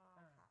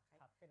ค่ะ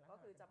ก็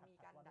คือจะมี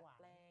การดัด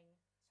แปลง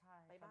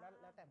ไปบ้าน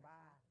แล้วแต่บ้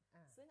าน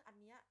ซึ่งอัน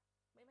เนี้ย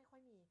ไม่ค่อ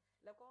ยมี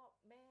แล้วก็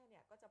แม่เนี่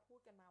ยก็จะพูด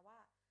กันมาว่า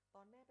ต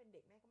อนแม่เป็นเ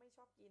ด็กแม่ก็ไม่ช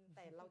อบกินแ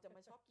ต่เราจะม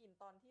าชอบกิน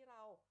ตอนที่เร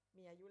า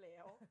มีอายุแล้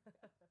ว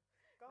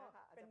ก็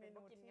เป็นเมนู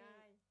ที่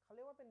เขาเ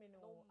รียกว่าเป็นเมนู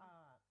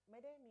ไม่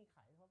ได้มีข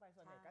ายทั่วไป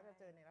ส่วนใหญ่ก็จะ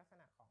เจอในลักษ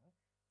ณะของ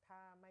ท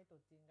ถ้าไม่ตรุ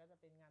ษจีนก็จะ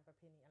เป็นงานประเ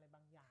พณีอะไรบ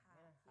างอย่างเ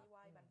นี่ยนะครับที่ไห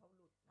ว้บรรพบุ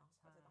รุษเนาะ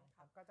ก็จะต้องท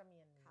ำก็จะมี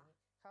อันนี้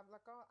ครับแล้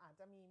วก็อาจ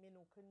จะมีเม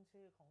นูขึ้น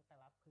ชื่อของแต่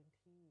ละพื้น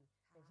ที่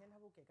อย่างเช่นถ้า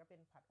ภูเก็ตก็เป็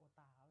นผัดโอ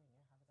ตาวอย่างเ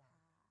งี้ยครับอาจาร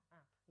ย์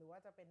หรือว่า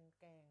จะเป็น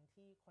แกง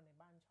ที่คนใน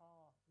บ้านชอ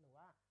บหรือ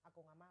ว่าอาก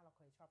งอาม่าเราเ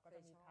คยชอบก็จ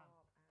ะมี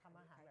ทำ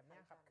อาหารแบบนี้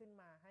ครับขึ้น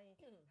มา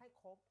ให้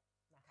ครบ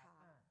นะครับ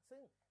ซึ่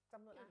งจ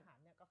ำนวนอาหาร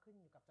เนี่ยก็ขึ้น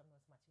อยู่กับจำนวน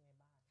สมาชิกใน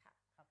บ้าน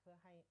ครับเพื่อ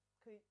ให้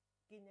คือ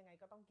กินยังไง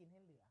ก็ต้องกินให้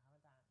เหลือครับอ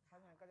าจารย์เพราะ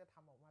ฉะนั้นก็จะท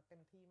ำออกมาเต็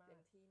มที่มาก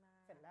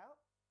เสร็จแล้ว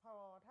พอ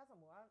ถ้าสม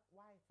มติว่าไห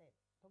ว้เสร็จ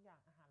ทุกอย่าง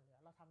อาหารเหลือ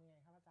เราทำยังไง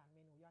ครับอาจารย์เม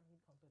นูยอดฮิ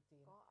ตของตรุษจี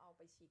นก็เอาไ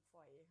ปฉีกฝ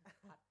อย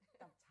ผัด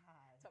จับฉ่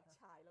าย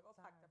แล้วก็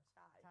ผัดจับ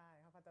ฉ่ายใช่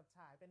ครับผัดจับ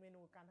ฉ่ายเป็นเม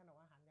นูการถนอม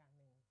อาหารอย่าง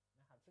หนึ่ง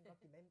นะครับซึ่งก็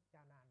กินได้ย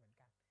าวนานเหมือน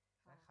กัน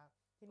นะครับ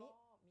ทีนี้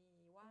ก็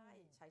มีไหว้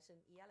ไฉเฉิง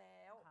เอี้ยแ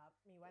ล้วครับ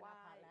มีไหว้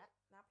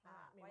หน้าพระ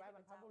มีไหว้บร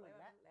รพบุรุษ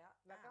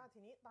แล้วก็ที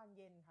นี้ตอนเ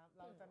ย็นครับ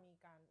เราจะมี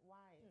การไห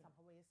ว้สัมภ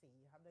เวสี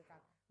ครับโดยกา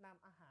รน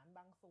ำอาหารบ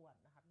างส่วน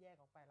นะครับแยก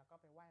ออกไปแล้วก็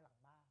ไปไหว้หลัง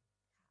บ้าน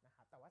นะค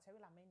รับแต่ว่าใช้เว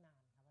ลาไม่นา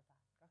นครับอาจาร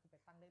ย์ก็คือไป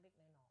ตั้งเล็กๆ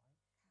น้อย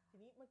ๆที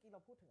นี้เมื่อกี้เรา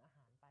พูดถึงอาห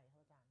ารไปค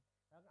รับอาจารย์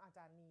แล้วอาจ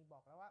ารย์มีบอ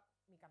กแล้วว่า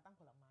มีการตั้ง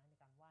ผลไม้ใน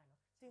การไหว้เนา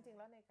ะจริงๆแ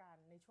ล้วใ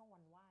นช่วงวั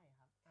นไหว้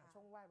ครับช่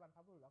วงไหว้บรรพ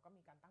บุรุษเราก็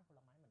มีการตั้งผล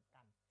ไม้เหมือน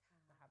กัน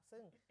นะครับ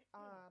ซึ่ง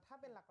ถ้า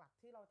เป็นหลัก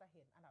ๆที่เราจะเ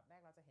ห็นอันดับแร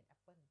กเราจะเห็นแอ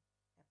ปเปิ้ลเ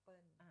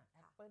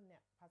นี่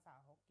ยภาษา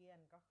ฮกเกี้ยน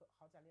ก็คือเข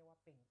าจะเรียกว่า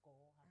เป่งโก้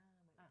ครับ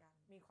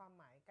มีความ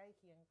หมายใกล้เ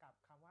คียงกับ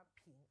คำว่า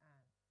ผิงอา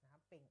นนะครั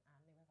บเป่งอา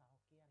นในภาษาฮ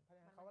กเกี้ยนเพราะฉ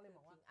ะนั้นเขาก็เลยบ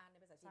อกว่าผิงอานใน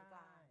ภาษาจีนกล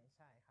างใ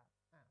ช่ครับ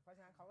เพราะฉ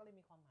ะนั้นเขาก็เลย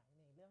มีความหมาย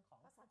ในเรื่องของ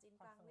ภาษาจีน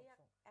กลางเรียก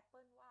แอปเ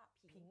ปิ้ลว่า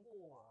ผิง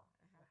กัว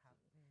นะครับ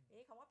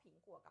นี่คำว่าผิง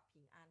กัวกับผิ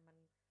งอาน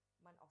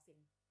มันออกเสียง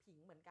ผิง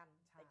เหมือนกัน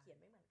แต่เขียน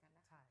ไม่เหมือนกัน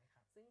นะคะ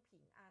ซึ่งผิ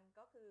งอาน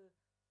ก็คือ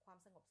ความ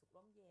สงบสุข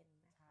ร่มเย็น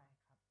นะคะ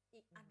อี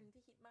กอันนึง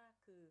ที่ฮิตมาก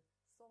คือ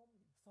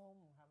ส้ม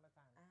ครับอาจ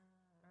ารย์ส้ม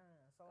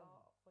ก็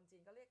คนจี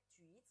นก็เรียก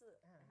จีจื่อ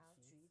นะคะ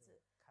จีจื่อ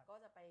ก็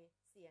จะไป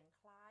เสียง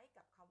คล้าย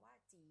กับคำว่า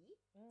จี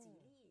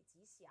ลี่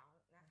จีเฉียง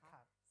นะค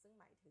ะซึ่ง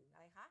หมายถึงอะ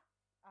ไรคะ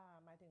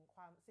หมายถึงค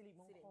วามสิริ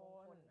มงค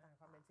ล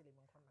ความเป็นสิริ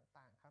มงคล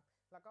ต่างๆครับ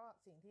แล้วก็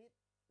สิ่งที่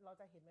เรา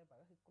จะเห็นบ่อย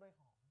ๆก็คือกล้วยห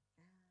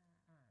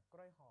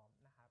อม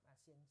นะครับ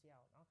เซียนเจียว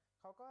เนาะ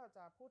เขาก็จ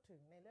ะพูดถึ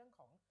งในเรื่องข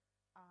อง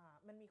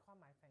มันมีความ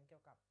หมายแฝงเกี่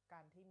ยวกับกา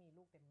รที่มี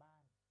ลูกเต็มบ้า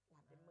นหล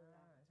านเต็มเมือ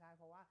งใช่เ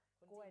พราะว่า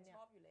กล้วยเนี่ยช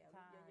อบอยู่แล้ว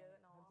ลูกเยอะ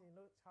ๆเนาะคนจีน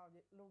ชอบ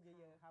ลูก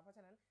เยอะๆครับเพราะฉ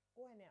ะนั้นก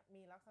ล้วยเนี่ย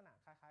มีลักษณะ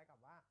คล้ายๆกับ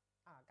ว่า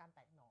การแต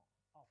กหน่อ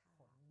ออกผ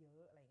ลเยอ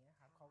ะอะไรอย่างเงี้ย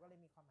ครับเขาก็เลย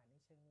มีความหมายใน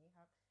เชิงนี้ค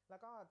รับแล้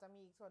วก็จะมี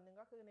อีกส่วนหนึ่ง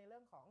ก็คือในเรื่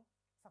องของ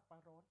สับปะ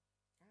รด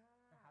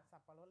นะครับสั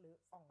บปะรดหรือ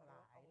อ่องหล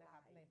ายนะครั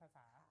บในภาษ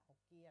าฮก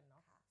เกี้ยนเนา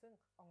ะซึ่ง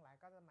อ่องหลาย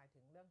ก็จะหมายถึ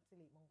งเรื่องสิ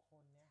ริมงค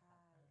ลเนี่ยครั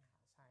บ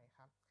ใช่ค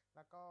รับแ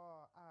ล้วก็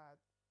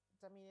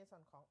จะมีในส่ว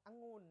นของอ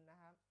งุ่นนะ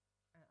ครับ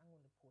องุ่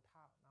นหรือผูเถ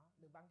าเนาะ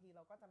หรือบางทีเร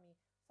าก็จะมี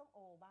ส้มโอ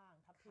บ้าง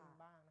ทับทิม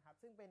บ้างนะครับ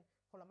ซึ่งเป็น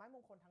ผลไม้ม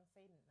งคลทั้ง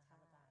สิ้นนะครับ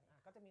อาจารย์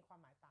ก็จะมีความ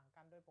หมายต่าง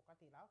กันโดยปก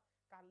ติแล้ว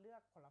การเลือ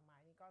กผลไม้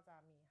นี่ก็จะ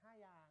มี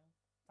5อย่าง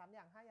3อ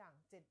ย่าง5อย่าง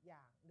7อย่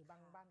างหรือบา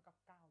งบ้านก็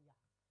9อย่า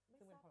ง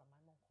ซึ่งเป็นผลไม้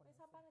มงคลไม่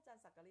ทราบบ้านอาจาร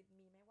ย์สักกฤทธิ์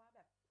มีไหมว่าแบ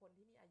บคน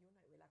ที่มีอายุห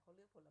น่อยเวลาเขาเ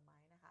ลือกผลไม้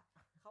นะคะ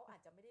เขาอา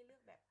จจะไม่ได้เลือ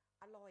กแบบ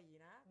อร่อย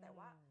นะแต่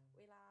ว่าเ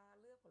วลา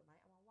เลือกผลไม้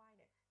เอามาไหว้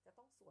เนี่ยจะ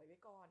ต้องสวยไว้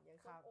ก่อนอย่าง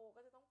ส้มโอ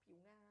ก็จะต้องผิว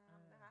งาม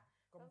นะคะ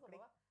ถ้าสมม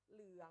ติว่าเ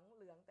หลื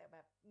องแต่แบ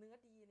บเนื้อ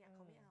ดีเนี่ยเข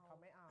า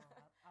ไม่เอาครั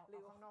บเอา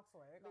ข้างนอกส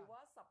วยไว้ก่อนหรือว่า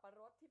สับปะร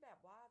ดที่แบบ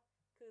ว่า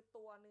คือ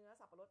ตัวเนื้อ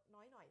สับปะรดน้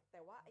อยหน่อยแ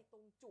ต่ว่าไอ้ตร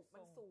งจุกมั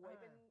นสวย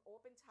เ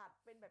ป็นฉัด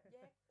เป็นแบบแย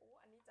ก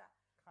อันนี้จะ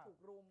ถูก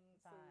รุม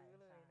ซื้อ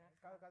เลยนะคะ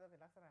ก็จะเป็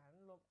นลักษณะนั้น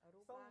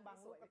ส้มบาง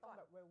ลูกก็ต้อง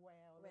แบบแว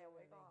วไ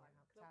ว้ก่อน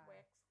เครื่องแว็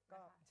กซ์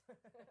ก็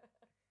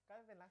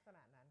จะเป็นลักษณ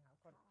ะนั้นครับ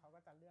คนเขาก็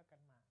จะเลือกกั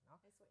นมาเนาะ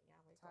ให้สวยงา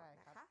มไว้ก่อน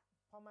นะคะ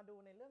พอมาดู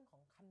ในเรื่องขอ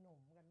งขนม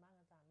กันบ้าง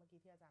อาจารย์เมื่อกี้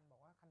ที่อาจารย์บอ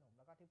กว่าขนมแ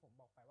ล้วก็ที่ผม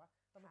บอกไปว่า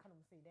ต้องเป็นขน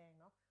มสีแดง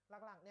เนาะ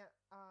หลักๆเนี่ย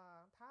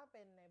ถ้าเ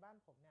ป็นในบ้าน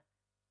ผมเนี่ย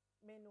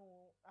เมนู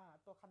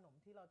ตัวขนม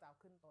ที่เราจะเอา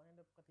ขึ้นโต๊ะเนี่ยโ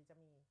ดยปกติจะ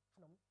มีข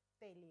นม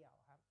เตเหลียว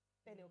ครับ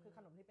เตเหลียวคือข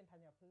นมที่เป็นธั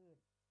ญพืช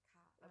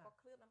แล้วก็เ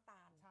คลือบน้ำต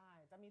าลใช่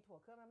จะมีถั่ว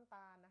เคลือบน้ำต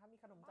าลนะครับมี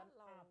ขนมจันท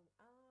ร์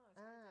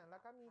แล้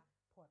วก็มี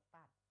ถั่ว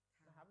ตัด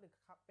นะครับหรือ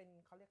เป็น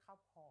เขาเรียกข้าว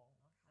พอง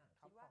เนาะ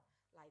คิดว่า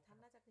หลายท่าน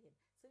น่าจะเคยเห็น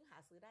ซึ่งหา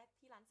ซื้อได้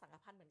ที่ร้านสังฆ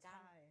พันธ์เหมือนกัน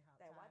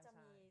แต่ว่าจะ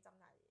มีจำ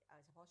หน่าย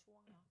เฉพาะช่ว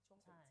งเนาะช่วง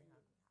ตรุษจี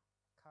น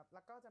ครับแ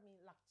ล้วก็จะมี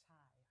หลักฉ่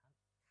ายครับ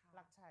ห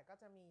ลักฉ่ายก็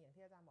จะมีอย่าง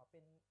ที่อาจารย์บอกเป็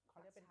นเขา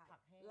เรียกเป็นผั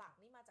กแห้งหลัก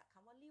นี่มาจากค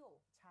ำว่าเลี้ยว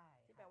ใช่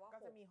ที่แปลว่าก็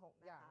จะมี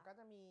6อย่างก็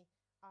จะมี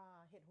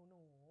เห็ดหูห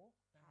นู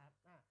นะครับ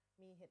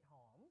มีเห็ดห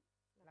อม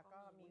แล้วก็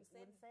มี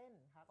วุ้นเส้น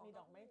ครับมีด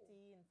อกไม้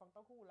จีนฟองเต้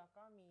าหู้แล้ว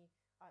ก็มี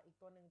อีก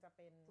ตัวหนึ่งจะเ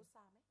ป็นพุท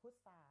ราไหมพุท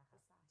ราครั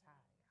บใช่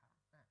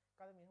ครับ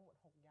ก็จะมีทั้งหมด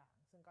6อย่าง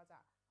ซึ่งก็จะ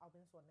เอาเป็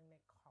นส่วนหนึ่งใน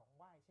ของไ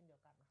หว้เช่นเดีย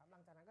วกันนะครับหลั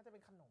งจากนั้นก็จะเป็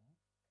นข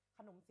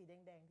นมสีแ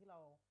ดงๆที่เรา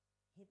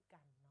ฮิต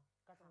กันเนาะ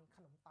ก็จะมีข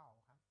นมเต่า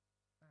ครับ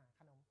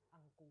ขนมอั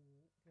งกู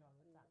ที่เรา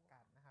รู้จักกั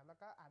นนะครับแล้ว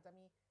ก็อาจจะ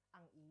มี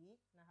อังอี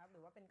นะครับหรื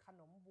อว่าเป็นข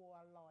นมบัว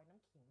ลอยน้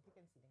ำขิงที่เ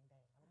ป็นสีแด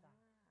งๆครับอาจาร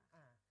ย์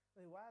ห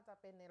รือว่าจะ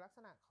เป็นในลักษ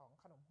ณะของ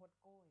ขนมฮวด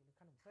โก้ยหรือ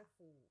ขนมถ้วย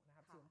ฟูนะค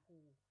รับสีชมพู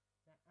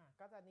นะ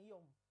ก็จะนิย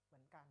มเหมื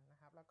อนกันนะ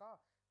ครับแล้วก็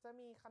จะ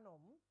มีขน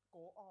มโก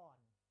อ่อน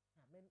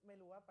ไม่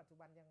รู้ว่าปัจจุ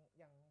บัน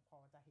ยังพอ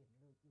จะเห็น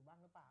อยู่บ้าง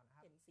หรือเปล่านะค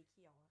รับเห็นสีเ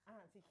ขียว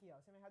สีเขียว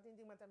ใช่ไหมครับจ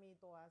ริงๆมันจะมี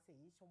ตัวสี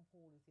ชมพู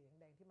หรือสี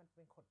แดงๆที่มันเ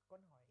ป็นขดก้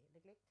นหอย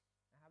เล็ก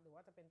ๆนะครับหรือว่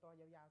าจะเป็นตัว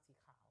ยาวๆสี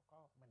ขาวก็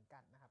เหมือนกั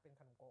นนะครับเป็น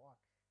ขนมโกออด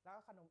แล้ว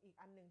ขนมอีก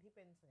อันนึงที่เ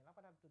ป็นสัญลักษณ์ป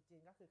ระจำตรุษจี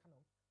นก็คือขน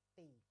ม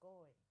ตีโก้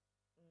ย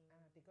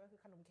ตีโก้ยคื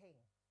อขนมเข่ง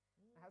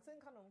นะครับซึ่ง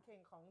ขนมเข่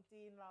งของ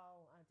จีนเรา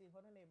จีนโพ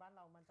ธิ์ทะเลบ้านเ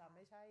รามันจะไ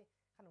ม่ใช่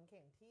ขนมเ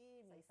ข่งที่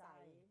มีไส้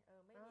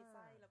ไม่มีไ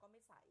ส้แล้วก็ไ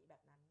ม่ใสแบ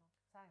บนั้นเนาะ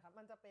ใช่ครับ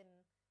มันจะเป็น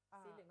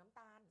สีเหลืองน้ำ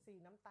ตาลสี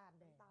น้ำตาล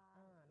แดง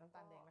น้ำต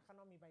าลแดงแล้วข้าง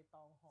นอกมีใบต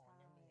องห่อ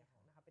เหนียว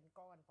ๆนะครับเป็น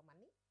ก้อนประมาณ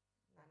นี้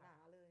หนา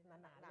ๆเลยห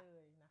นาๆเล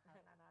ยนะครับ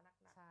หนาๆหนัก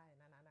ใช่ห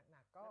นาๆห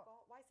นักๆก็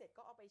ไหว้เสร็จ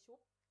ก็เอาไปชุบ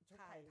ไ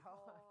ข่ทอด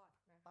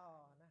ต่อ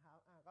นะครับ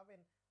ก็เป็น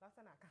ลักษ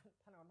ณะการ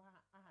ถนอม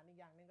อาหารอีก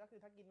อย่างนึงก็คือ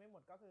ถ้ากินไม่หม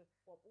ดก็คือ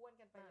อวบอ้วน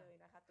กันไปเลย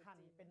นะคะหั่น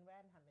เป็นแว่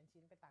นหั่นเป็น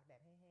ชิ้นไปตากแด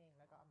ดให้แห้ง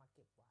แล้วก็เอามาเ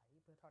ก็บไว้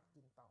เพื่อทอด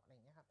กินต่ออะไรอ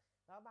ย่างเงี้ยครับ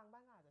แล้วบางบ้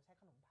านก็อาจจะใช้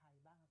ขนมไทย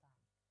บ้างอาจารย์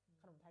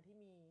ขนมไทยที่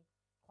มี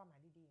ความหมาย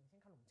ดีๆอย่างเช่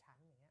นขนมชั้น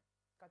อย่างเงี้ย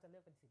ก็จะเลื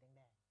อกเป็นสีแ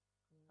ดง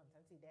ๆขนม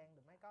ชั้นสีแดงห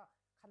รือไม่ก็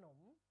ขนม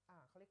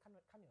เขาเรียกข้าวเห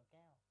นียวแ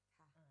ก้ว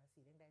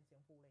สีแดงๆสีช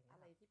มพูอะไรอย่างเงี้ย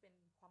อะไรที่เป็น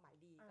ความหมาย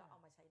ดีก็เอา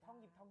มาใช้ได้ทอง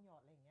หยิบทองหยอ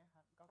ดอะไรอย่างเงี้ยค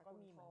รับก็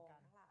มีเหมือนกั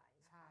นทั้งหลาย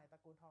ใช่ตระ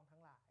กูลทองทั้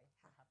งหลาย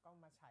นะครับก็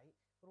มาใช้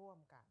ร่วม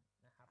กัน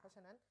นะครับเพราะฉ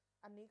ะนั้น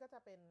อันนี้ก็จะ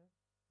เป็น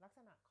ลักษ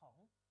ณะของ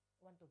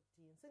วันตรุษ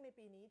จีนซึ่งใน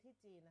ปีนี้ที่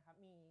จีนนะครับ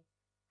มี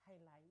ไฮ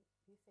ไลท์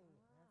พิเศษ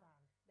นะอาจาร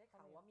ย์ได้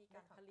ข่าวว่ามีก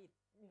ารผลิต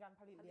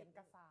เหรียญก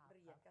ระสาบ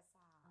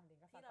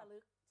ที่ระลึ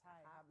กใช่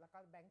ครับแล้วก็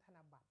แบงค์ธน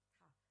บัตร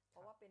ค่ะเพร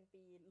าะว่าเป็น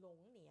ปีหลง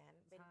เหนียน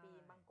เป็นปี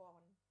มังก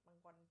ร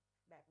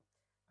แบบ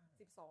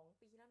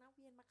12 ปีแล้วนะเ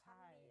วียนมาครั้ง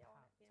เดียว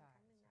เวียนค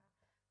รั้งนึงนะ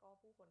ก็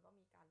ผู้คนก็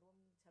มีการร่วม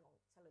เ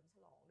ฉลิมฉ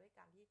ลองด้วย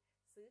การที่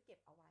ซื้อเก็บ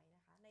เอาไว้น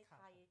ะคะในไท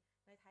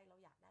ยเรา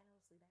อยากได้เรา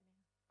ซื้อได้ไหม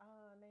คะ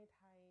ในไ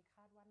ทยค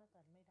าดว่าน่าจ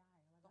ะไม่ได้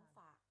ต้องฝ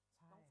าก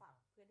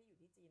เพื่อนที่อยู่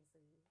ที่จีน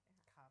ซื้อนะคะ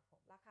ครับผ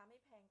มราคาไม่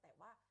แพงแต่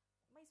ว่า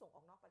ไม่ส่งอ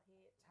อกนอกประเท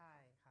ศใช่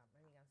ครับไ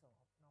ม่มีการส่ง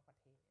ออกนอกประ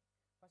เทศ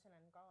เพราะฉะ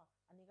นั้นก็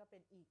อันนี้ก็เป็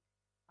นอีก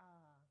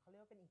เขาเรีย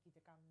กว่าเป็นอีกกิจ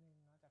กรรมหนึ่ง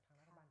เนาะจากทาง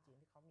รัฐบาลจีน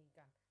ที่เขามีก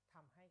ารท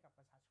ำให้กับป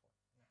ระชาชน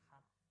นะครั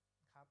บ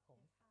ครับผ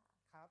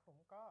ม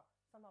ก็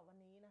สำหรับวัน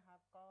นี้นะครับ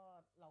ก็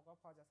เราก็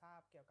พอจะทรา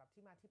บเกี่ยวกับ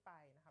ที่มาที่ไป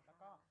นะครับแล้ว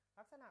ก็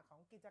ลักษณะของ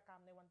กิจกรร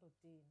มในวันตรุษ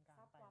จีนการไ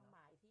ปความหม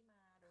ายที่มา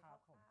โดยค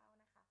ร่าว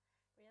ๆนะคะ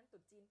เพราะฉะนั้นตรุ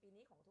ษจีนปี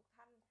นี้ของทุก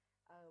ท่าน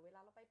เวลา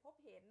เราไปพบ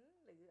เห็น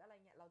หรืออะไร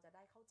เนี่ยเราจะไ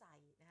ด้เข้าใจ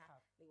นะคะ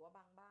หรือว่าบ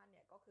างบ้านเ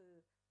นี่ยก็คือ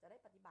จะได้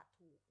ปฏิบัติ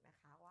ถูกนะ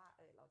คะว่า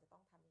เราจะต้อ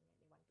งทำยังไง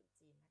ในวันตรุษ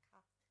จีนนะค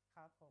ะค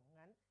รับผม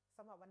งั้นส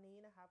ำหรับวันนี้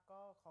นะครับก็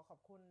ขอขอบ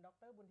คุณด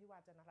ร.บุญทิวา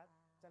จันทรัตน์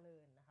เจริ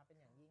ญนะคะเป็น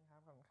อย่างยิ่งครั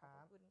บขอบคุณครั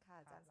บขอบคุณค่ะ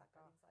อาจารย์ศักดิ์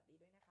สวัสดี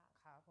ด้วยนะคะ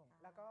ครับผม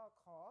แล้วก็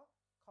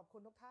ขอบคุ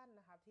ณทุกท่าน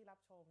นะครับที่รับ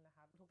ชมนะค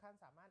รับทุกท่าน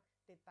สามารถ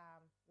ติดตาม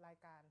ราย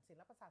การศิ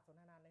ลปศาสตร์สน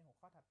ทนาในหัว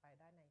ข้อถัดไป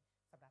ได้ใน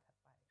สัปดาห์ถัด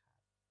ไปครับ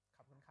ข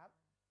อบคุณครับ